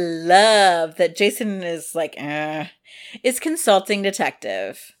I love, that Jason is like, is Consulting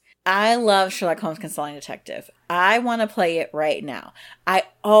Detective. I love Sherlock Holmes Consulting Detective. I want to play it right now. I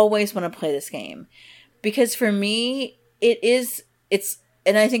always want to play this game. Because for me, it's,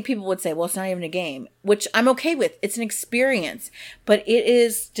 and I think people would say, well, it's not even a game, which I'm okay with. It's an experience, but it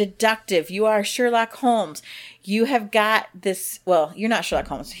is deductive. You are Sherlock Holmes. You have got this, well, you're not Sherlock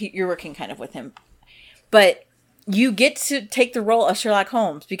Holmes. You're working kind of with him. But you get to take the role of Sherlock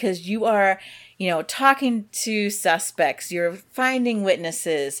Holmes because you are, talking to suspects. You're finding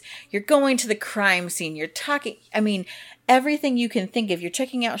witnesses. You're going to the crime scene. You're talking, everything you can think of. You're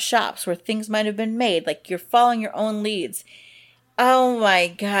checking out shops where things might have been made. Like, you're following your own leads. Oh my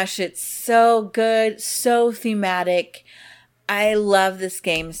gosh, it's so good. So thematic. I love this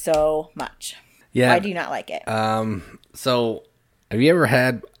game so much. Yeah. Why do you not like it? So have you ever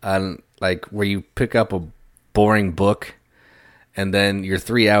had, where you pick up a boring book and then you're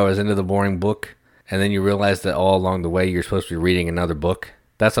 3 hours into the boring book and then you realize that all along the way you're supposed to be reading another book?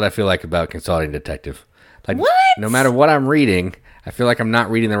 That's what I feel like about Consulting Detective. Like, what? No matter what I'm reading, I feel like I'm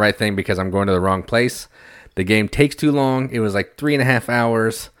not reading the right thing because I'm going to the wrong place. The game takes too long. It was like 3.5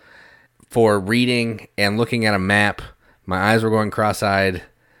 hours for reading and looking at a map. My eyes were going cross-eyed.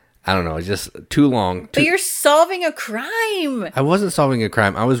 I don't know. It's just too long. But you're solving a crime. I wasn't solving a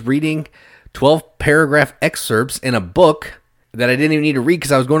crime. I was reading 12-paragraph excerpts in a book that I didn't even need to read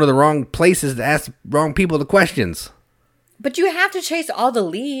because I was going to the wrong places to ask the wrong people the questions. But you have to chase all the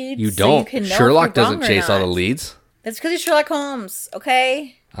leads. You don't. So you can Sherlock doesn't chase all the leads. That's because he's Sherlock Holmes,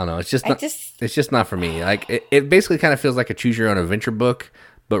 okay? I don't know. It's just not for me. Like it basically kind of feels like a choose your own adventure book,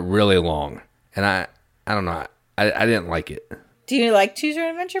 but really long. And I don't know. I didn't like it. Do you like choose your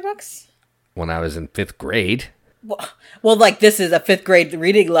own adventure books? When I was in 5th grade. Well, like, this is a 5th grade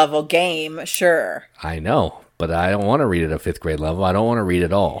reading level game, sure. I know, but I don't want to read at a 5th grade level. I don't want to read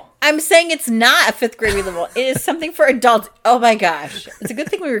at all. I'm saying it's not a 5th grade level. It is something for adults. Oh my gosh. It's a good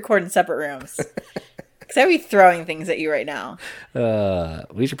thing we record in separate rooms. Because I'd be throwing things at you right now.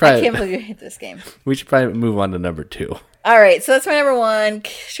 We should probably. I can't believe you hate this game. We should probably move on to number 2. All right, so that's my number 1,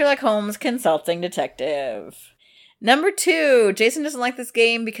 Sherlock Holmes Consulting Detective. Number 2, Jason doesn't like this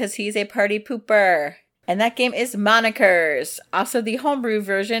game because he's a party pooper. And that game is Monikers. Also, the homebrew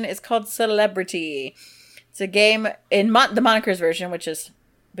version is called Celebrity. It's a game in the Monikers version, which has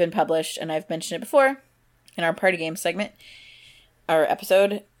been published, and I've mentioned it before in our party game segment, our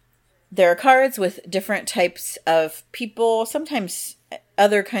episode. There are cards with different types of people, sometimes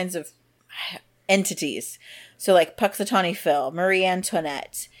other kinds of entities. So like Puxatawny Phil, Marie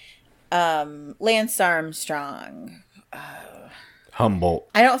Antoinette, Lance Armstrong, Humboldt.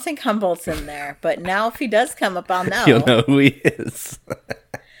 I don't think Humboldt's in there, but now if he does come up, I'll know. You'll know who he is.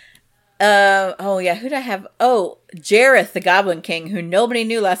 Oh yeah, who'd I have? Oh, Jareth, the Goblin King, who nobody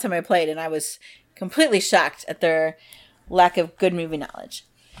knew last time I played, and I was completely shocked at their lack of good movie knowledge.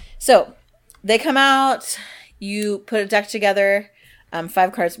 So they come out, you put a deck together,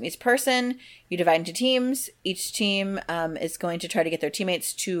 5 cards from each person, you divide into teams. Each team is going to try to get their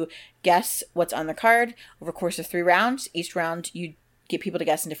teammates to guess what's on the card over a course of 3 rounds. Each round you get people to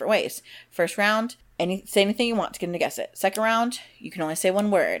guess in different ways. First round, say anything you want to get them to guess it. Second round, you can only say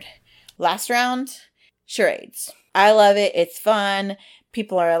one word. Last round, charades. I love it. It's fun.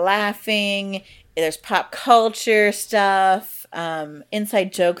 People are laughing. There's pop culture stuff.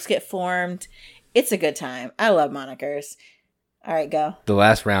 Inside jokes get formed. It's a good time. I love Monikers. All right, go. The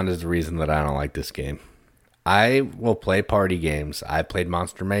last round is the reason that I don't like this game. I will play party games. I played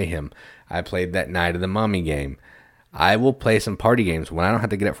Monster Mayhem. I played that Night of the Mummy game. I will play some party games when I don't have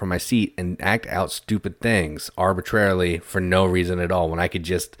to get up from my seat and act out stupid things arbitrarily for no reason at all, when I could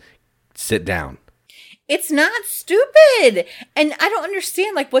just sit down. It's not stupid. And I don't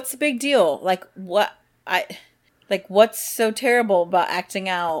understand, like, what's the big deal? Like, what's so terrible about acting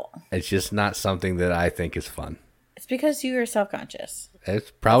out? It's just not something that I think is fun. It's because you are self-conscious.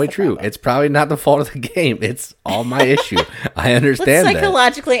 It's probably true. It's probably not the fault of the game. It's all my issue. I understand Let's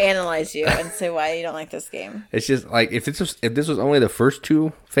psychologically analyze you and say why you don't like this game. It's just like, if this was only the first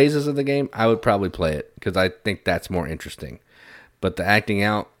 2 phases of the game, I would probably play it because I think that's more interesting. But the acting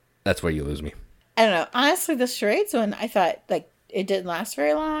out, that's where you lose me. I don't know. Honestly, the charades one, I thought, like, it didn't last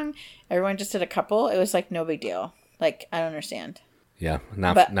very long. Everyone just did a couple. It was, like, no big deal. Like, I don't understand. Yeah,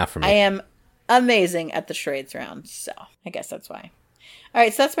 not for me. I am amazing at the charades round, so I guess that's why. All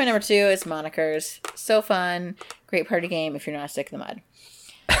right, so that's my number 2 is Monikers. So fun. Great party game if you're not sick in the mud.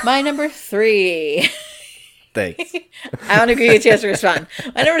 My number 3. Thanks. I don't agree with you to respond.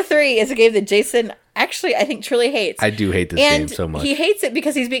 My number 3 is a game that Jason actually, I think, truly hates. I do hate this game so much. He hates it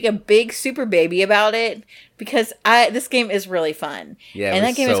because he's being a big super baby about it. Because this game is really fun. Yeah, and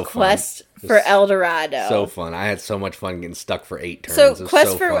that game is Quest for El Dorado. So fun. I had so much fun getting stuck for 8 turns. So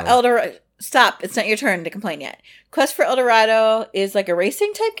Quest for El Dorado. Stop. It's not your turn to complain yet. Quest for El Dorado is like a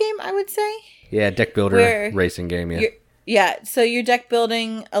racing type game, I would say. Yeah, deck builder racing game. Yeah. Yeah. So you're deck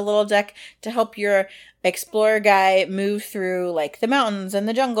building a little deck to help your explorer guy move through like the mountains and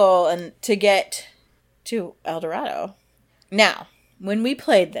the jungle and to get to El Dorado. Now, when we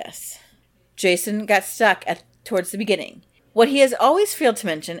played this, Jason got stuck towards the beginning. What he has always failed to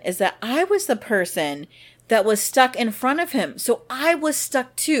mention is that I was the person that was stuck in front of him. So I was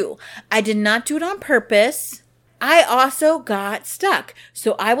stuck too. I did not do it on purpose. I also got stuck.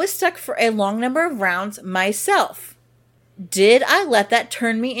 So I was stuck for a long number of rounds myself. Did I let that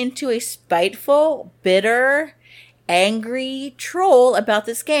turn me into a spiteful, bitter, angry troll about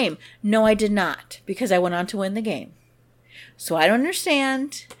this game? No, I did not, because I went on to win the game. So I don't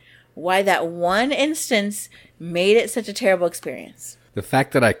understand why that one instance made it such a terrible experience. The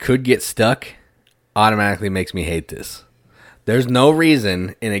fact that I could get stuck automatically makes me hate this. There's no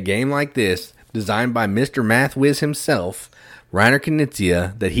reason in a game like this, designed by Mr. Math Whiz himself, Reiner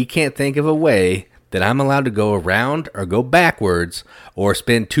Knizia, that he can't think of a way that I'm allowed to go around or go backwards or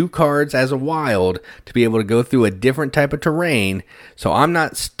spend 2 cards as a wild to be able to go through a different type of terrain, so I'm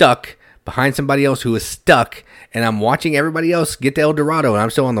not stuck behind somebody else who is stuck and I'm watching everybody else get to El Dorado and I'm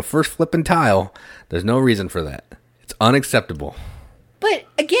still on the first flipping tile. There's no reason for that. It's unacceptable. But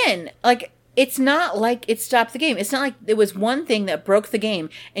again, like, it's not like it stopped the game. It's not like it was one thing that broke the game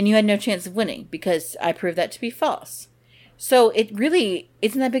and you had no chance of winning, because I proved that to be false. So it really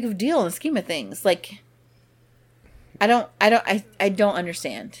isn't that big of a deal in the scheme of things. Like, I don't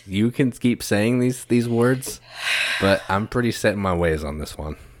understand. You can keep saying these words, but I'm pretty set in my ways on this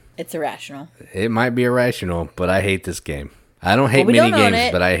one. It's irrational. It might be irrational, but I hate this game. I don't hate mini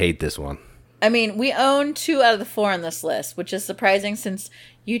games, but I hate this one. I mean, we own 2 out of the 4 on this list, which is surprising since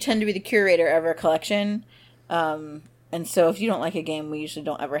you tend to be the curator of our collection. And so if you don't like a game, we usually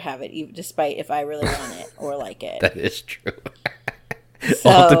don't ever have it, even despite if I really want it or like it. That is true.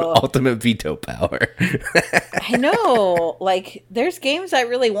 So, ultimate veto power. I know. Like, there's games I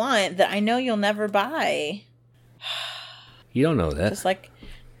really want that I know you'll never buy. You don't know that. Just like,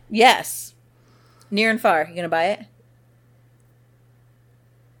 yes. Near and far. You going to buy it?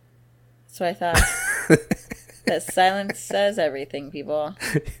 That's what I thought. That silence says everything, people.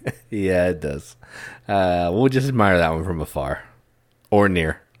 Yeah, it does. We'll just admire that one from afar. Or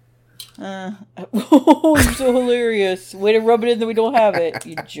near. Oh, you're so hilarious. Way to rub it in that we don't have it,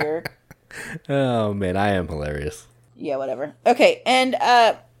 you jerk. Oh, man, I am hilarious. Yeah, whatever. Okay, and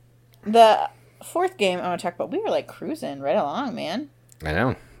the 4th game I want to talk about, we were like cruising right along, man. I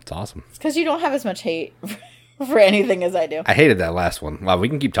know. It's awesome. It's because you don't have as much hate for anything as I do. I hated that last one. Well, we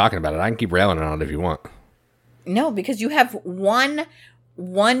can keep talking about it. I can keep railing on it if you want. No, because you have one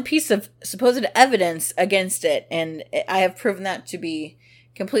piece of supposed evidence against it, and I have proven that to be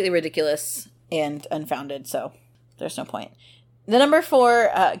completely ridiculous and unfounded, so there's no point. The number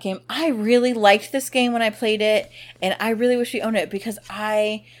 4 game, I really liked this game when I played it, and I really wish we owned it because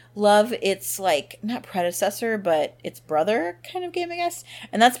I love its, like, not predecessor, but its brother kind of game, I guess,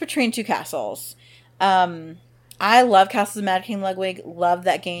 and that's Between Two Castles. I love Castles of Mad King Ludwig. Love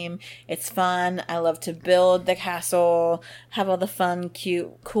that game. It's fun. I love to build the castle, have all the fun,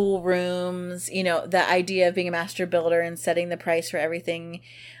 cute, cool rooms. You know, the idea of being a master builder and setting the price for everything.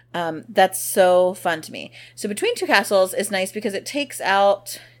 That's so fun to me. So Between Two Castles is nice because it takes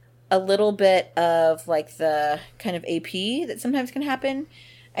out a little bit of like the kind of AP that sometimes can happen.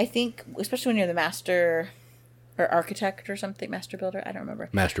 I think, especially when you're the master or architect or something, master builder. I don't remember.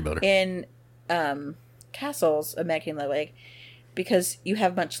 Master builder. In, Castles of Mad King Ludwig, because you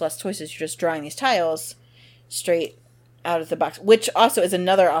have much less choices. You're just drawing these tiles straight out of the box, which also is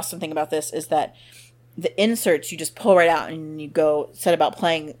another awesome thing about this, is that the inserts you just pull right out and you go set about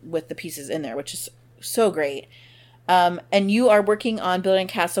playing with the pieces in there, which is so great. And you are working on building a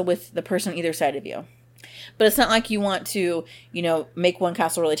castle with the person on either side of you. But it's not like you want to, you know, make one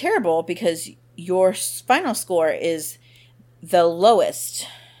castle really terrible, because your final score is the lowest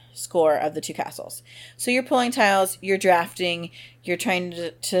score of the two castles. So you're pulling tiles, you're drafting, you're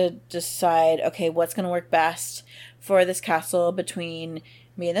trying to decide, okay, what's going to work best for this castle between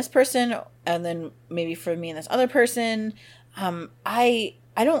me and this person, and then maybe for me and this other person. I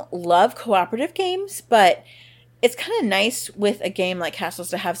don't love cooperative games, but it's kind of nice with a game like Castles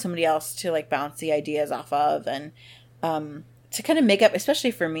to have somebody else to like bounce the ideas off of, and to kind of make up,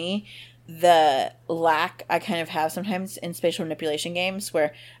 especially for me, the lack I kind of have sometimes in spatial manipulation games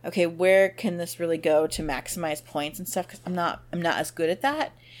where, okay, where can this really go to maximize points and stuff? Because I'm not as good at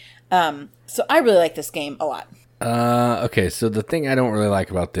that. So I really like this game a lot. Okay, so the thing I don't really like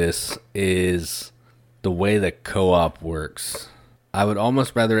about this is the way that co-op works. I would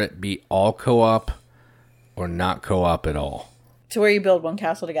almost rather it be all co-op or not co-op at all. To where you build one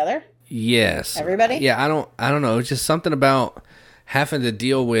castle together? Yes. Everybody? Yeah, I don't know. It's just something about having to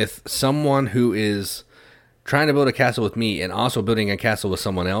deal with someone who is trying to build a castle with me and also building a castle with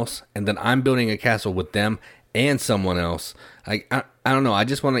someone else, and then I'm building a castle with them and someone else. I don't know. I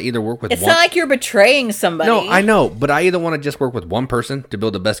just want to either work with It's not like you're betraying somebody. No, I know, but I either want to just work with one person to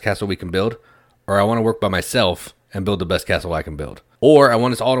build the best castle we can build, or I want to work by myself and build the best castle I can build. Or I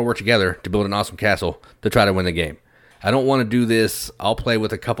want us all to work together to build an awesome castle to try to win the game. I don't want to do this. I'll play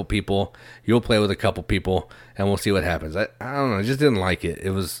with a couple people. You'll play with a couple people, and we'll see what happens. I don't know. I just didn't like it.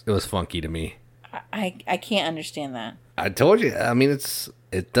 It was funky to me. I can't understand that. I told you. I mean,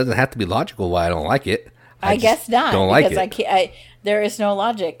 it doesn't have to be logical why I don't like it. I guess not. Don't like it. There is no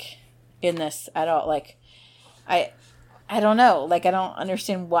logic in this at all. Like, I don't know. Like, I don't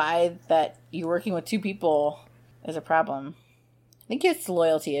understand why that you working with two people is a problem. I think it's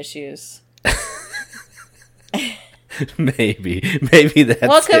loyalty issues. Maybe that's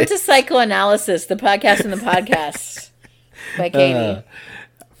Welcome it. to Psychoanalysis, the podcast in the podcast by Katie.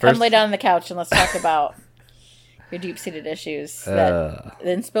 Come lay down on the couch and let's talk about your deep-seated issues that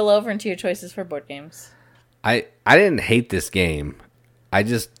then spill over into your choices for board games. I didn't hate this game. I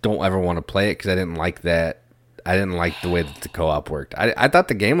just don't ever want to play it because I didn't like that. I didn't like the way that the co-op worked. I thought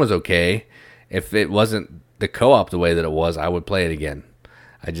the game was okay. If it wasn't the co-op the way that it was, I would play it again.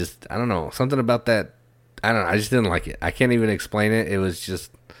 I don't know. Something about that. I don't know. I just didn't like it. I can't even explain it. It was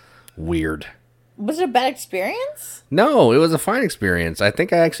just weird. Was it a bad experience? No, it was a fine experience. I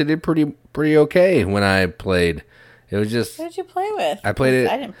think I actually did pretty okay when I played. It was just... Who did you play with? I played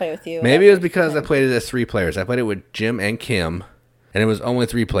it... I didn't play with you. Maybe it was because I played it as 3 players. I played it with Jim and Kim, and it was only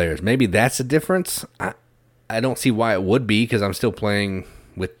 3 players. Maybe that's the difference. I don't see why it would be because I'm still playing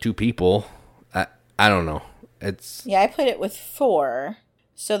with 2 people. I don't know. Yeah, I played it with 4.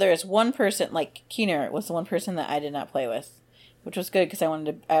 So there's one person, like Keener was the one person that I did not play with, which was good because I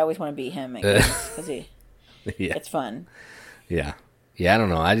always want to beat him because it's fun. Yeah. Yeah, I don't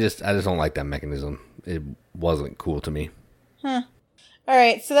know. I just don't like that mechanism. It wasn't cool to me. Huh. All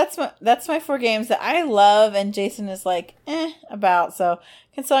right, so that's my 4 games that I love and Jason is like, about. So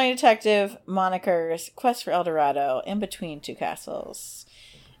Consoling Detective, Monikers, Quest for El Dorado, In Between Two Castles.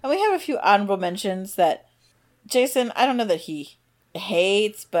 And we have a few honorable mentions that Jason, I don't know that he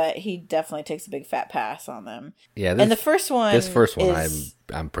hates, but he definitely takes a big fat pass on them. Yeah, and the first one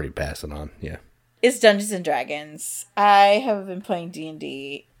I'm pretty passing on. Yeah, is Dungeons and Dragons. I have been playing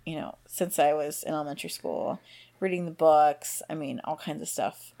D&D, since I was in elementary school, reading the books. I mean, all kinds of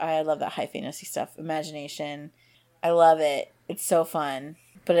stuff. I love that high fantasy stuff, imagination. I love it. It's so fun,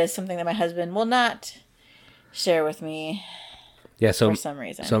 but it's something that my husband will not share with me. Yeah, so for some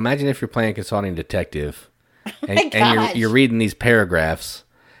reason. So imagine if you're playing Consulting Detective. And you're reading these paragraphs,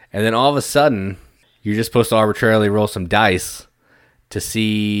 and then all of a sudden, you're just supposed to arbitrarily roll some dice to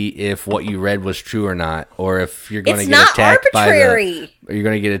see if what you read was true or not, or if you're going to get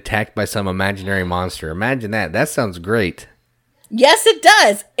attacked by some imaginary monster. Imagine that. That sounds great. Yes, it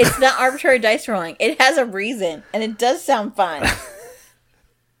does. It's not arbitrary dice rolling. It has a reason, and it does sound fun.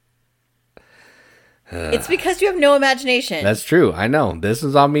 It's because you have no imagination. That's true. I know. This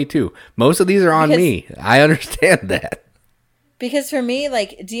is on me too. Most of these are on me. I understand that. Because for me,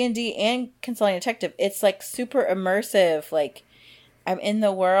 like D&D and Consulting Detective, it's like super immersive. Like I'm in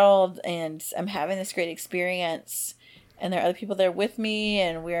the world and I'm having this great experience, and there are other people there with me,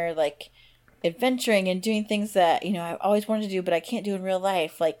 and we're like adventuring and doing things that, I've always wanted to do, but I can't do in real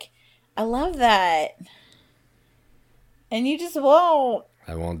life. Like, I love that. And you just won't.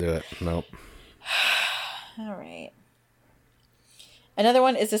 I won't do it. Nope. All right. Another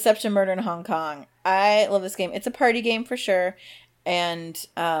one is Deception Murder in Hong Kong. I love this game. It's a party game for sure. And,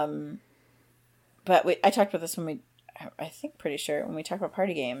 but I talked about this when pretty sure when we talk about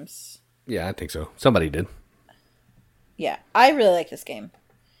party games. Yeah, I think so. Somebody did. Yeah, I really like this game.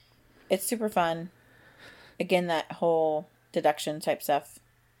 It's super fun. Again, that whole deduction type stuff.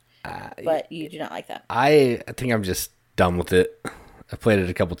 but you do not like that. I think I'm just done with it. I played it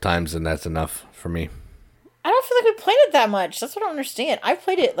a couple times, and that's enough for me. I don't feel like we played it that much. That's what I don't understand. I've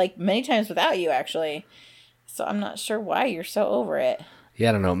played it like many times without you, actually. So I'm not sure why you're so over it. Yeah,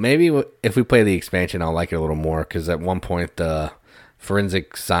 I don't know. Maybe if we play the expansion, I'll like it a little more. Because at one point, the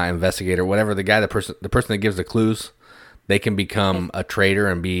forensic investigator, whatever, the person that gives the clues, they can become a traitor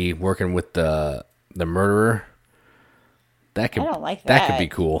and be working with the murderer. I don't like that. That could be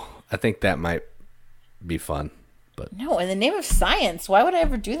cool. I think that might be fun. But no, in the name of science, why would I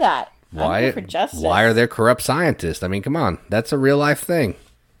ever do that? Why? I'm for justice. Why are there corrupt scientists? I mean, come on, that's a real life thing.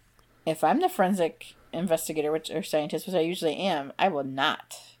 If I'm the forensic investigator or scientist, which I usually am, I will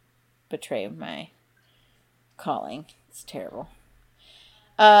not betray my calling. It's terrible.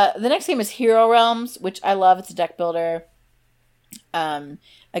 The next game is Hero Realms, which I love. It's a deck builder.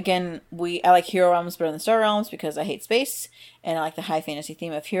 Again, I like Hero Realms better than Star Realms because I hate space, and I like the high fantasy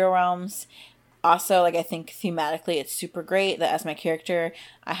theme of Hero Realms. Also, I think thematically it's super great that as my character,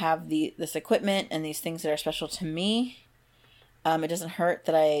 I have this equipment and these things that are special to me. It doesn't hurt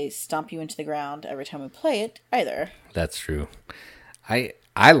that I stomp you into the ground every time we play it either. That's true. I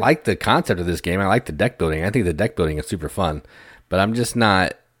like the concept of this game. I like the deck building. I think the deck building is super fun, but I'm just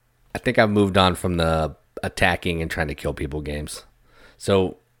not. I think I've moved on from the attacking and trying to kill people games.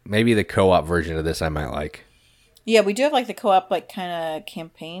 So maybe the co-op version of this I might like. Yeah, we do have the co-op kind of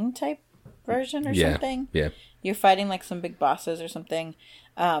campaign type version or something. Yeah. You're fighting some big bosses or something.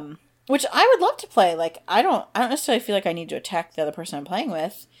 Which I would love to play. I don't necessarily feel like I need to attack the other person I'm playing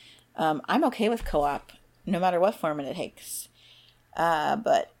with. I'm okay with co-op, no matter what format it takes.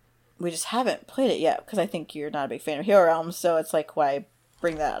 But we just haven't played it yet because I think you're not a big fan of Hero Realms, so it's why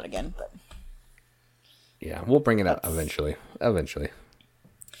bring that out again. But yeah, we'll bring it up eventually.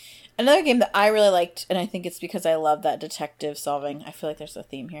 Another game that I really liked, and I think it's because I love that detective solving. I feel like there's a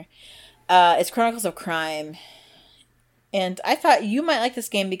theme here. It's Chronicles of Crime. And I thought you might like this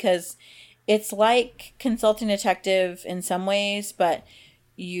game because it's like Consulting Detective in some ways, but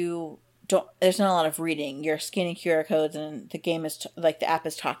there's not a lot of reading. You're scanning QR codes and the game is the app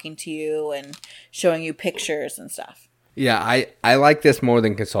is talking to you and showing you pictures and stuff. Yeah, I like this more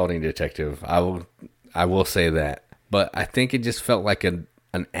than Consulting Detective. I will say that. But I think it just felt like an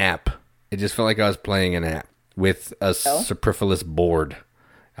app. It just felt like I was playing an app with a superfluous board.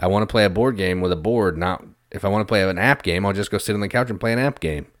 I want to play a board game with a board, not if I want to play an app game, I'll just go sit on the couch and play an app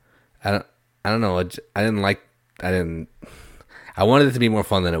game. I don't know. I wanted it to be more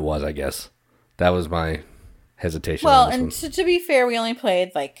fun than it was, I guess. That was my hesitation. Well, and to be fair, we only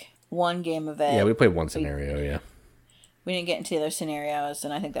played one game of it. Yeah, we played one scenario, yeah. We didn't get into the other scenarios,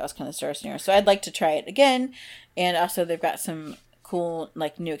 and I think that was kind of the star scenario. So I'd like to try it again. And also they've got some cool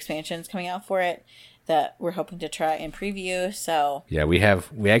new expansions coming out for it that we're hoping to try and preview. So yeah, we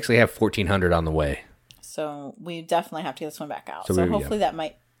actually have 1,400 on the way. So we definitely have to get this one back out. So hopefully that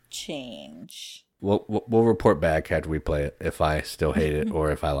might change. We'll report back after we play it if I still hate it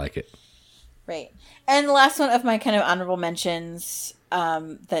or if I like it. Right. And the last one of my kind of honorable mentions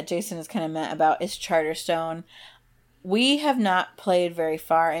that Jason has kind of meant about is Charterstone. We have not played very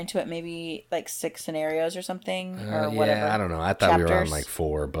far into it, maybe 6 scenarios or something or whatever. Yeah, I don't know. I thought we were on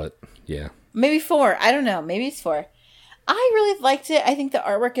 4, but yeah. Maybe 4. I don't know. Maybe it's 4. I really liked it. I think the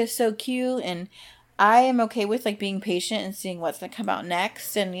artwork is so cute, and I am okay with being patient and seeing what's going to come out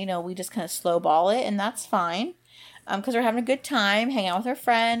next. And, we just kind of slow ball it, and that's fine. Because we're having a good time, hanging out with our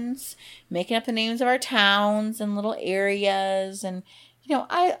friends, making up the names of our towns and little areas. And,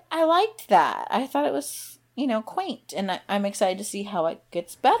 I liked that. I thought it was, quaint. And I'm excited to see how it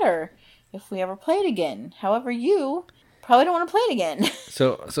gets better if we ever play it again. However, you probably don't want to play it again.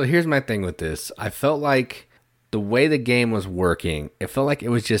 So here's my thing with this. I felt like the way the game was working, it felt like it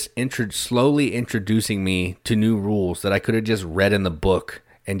was just slowly introducing me to new rules that I could have just read in the book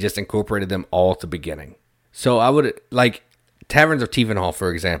and just incorporated them all at the beginning. So I would, Taverns of Tiefenhall,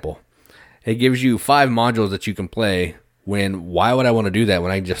 for example. It gives you 5 modules that you can play why would I want to do that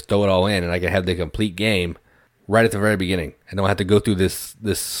when I can just throw it all in and I can have the complete game right at the very beginning? I don't have to go through this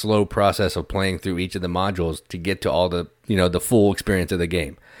slow process of playing through each of the modules to get to all the, the full experience of the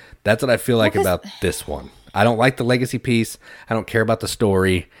game. That's what I feel like about this one. I don't like the legacy piece. I don't care about the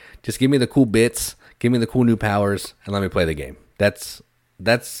story. Just give me the cool bits, give me the cool new powers, and let me play the game. That's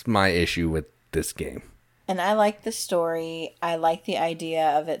my issue with this game. And I like the story. I like the idea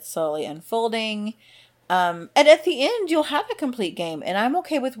of it slowly unfolding. And at the end, you'll have a complete game. And I'm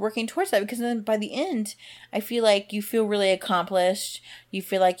okay with working towards that because then by the end, I feel like you feel really accomplished. You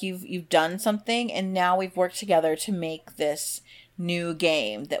feel like you've done something. And now we've worked together to make this new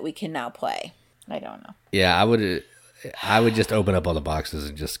game that we can now play. I don't know. Yeah, I would. I would just open up all the boxes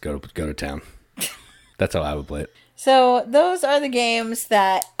and just go to town. That's how I would play it. So those are the games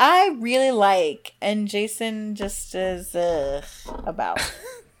that I really like, and Jason just is about.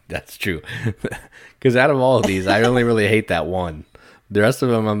 That's true. Because out of all of these, I only really hate that one. The rest of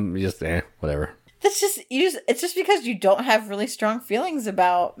them, I'm just whatever. That's just it's just because you don't have really strong feelings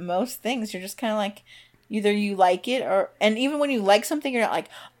about most things. You're just kind of like, either you like it and even when you like something, you're not like,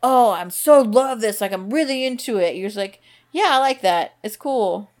 oh, I'm so love this, like I'm really into it. You're just like, yeah, I like that. It's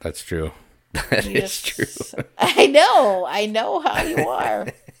cool. That's true. That is true. I know how you are.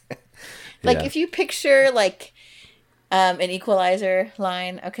 Like if you picture like an equalizer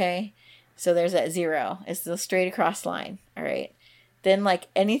line, okay, so there's that 0. It's the straight across line. All right. Then like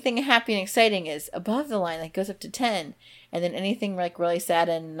anything happy and exciting is above the line, like goes up to 10. And then anything like really sad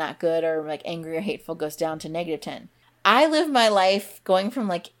and not good or like angry or hateful goes down to -10. I live my life going from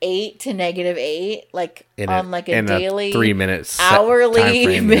like 8 to -8, like on like a daily, 3 minutes,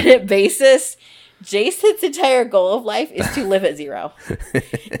 hourly, minute basis. Jason's entire goal of life is to live at 0.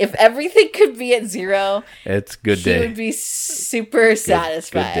 If everything could be at 0, it's good day. He would be super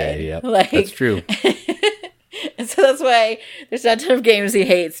satisfied. Good day, yep. Like, that's true. And so that's why there's not a ton of games he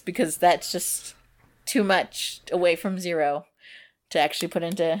hates, because that's just too much away from 0 to actually put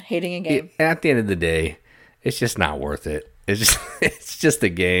into hating a game. At the end of the day, it's just not worth it. It's just a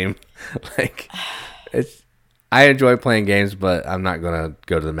game. Like I enjoy playing games, but I'm not gonna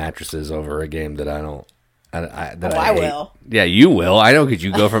go to the mattresses over a game that I don't. I will. Yeah, you will. I know, because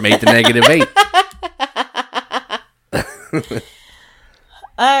you go from 8 to -8.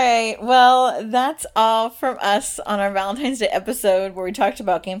 All right. Well, that's all from us on our Valentine's Day episode, where we talked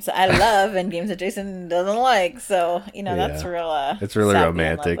about games that I love and games that Jason doesn't like. So, that's real. It's really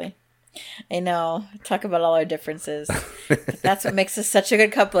romantic. I know. Talk about all our differences. But that's what makes us such a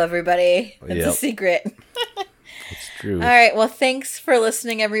good couple, everybody. It's a secret. It's true. All right. Well, thanks for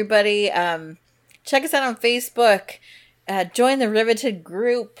listening, everybody. Check us out on Facebook. Join the Riveted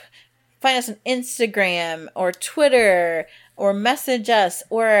group. Find us on Instagram or Twitter, or message us,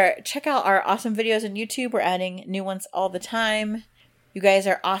 or check out our awesome videos on YouTube. We're adding new ones all the time. You guys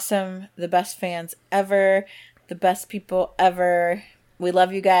are awesome. The best fans ever. The best people ever. We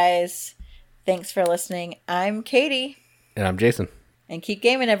love you guys. Thanks for listening. I'm Katie. And I'm Jason. And keep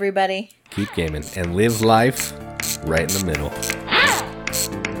gaming, everybody. Keep gaming. And live life right in the middle.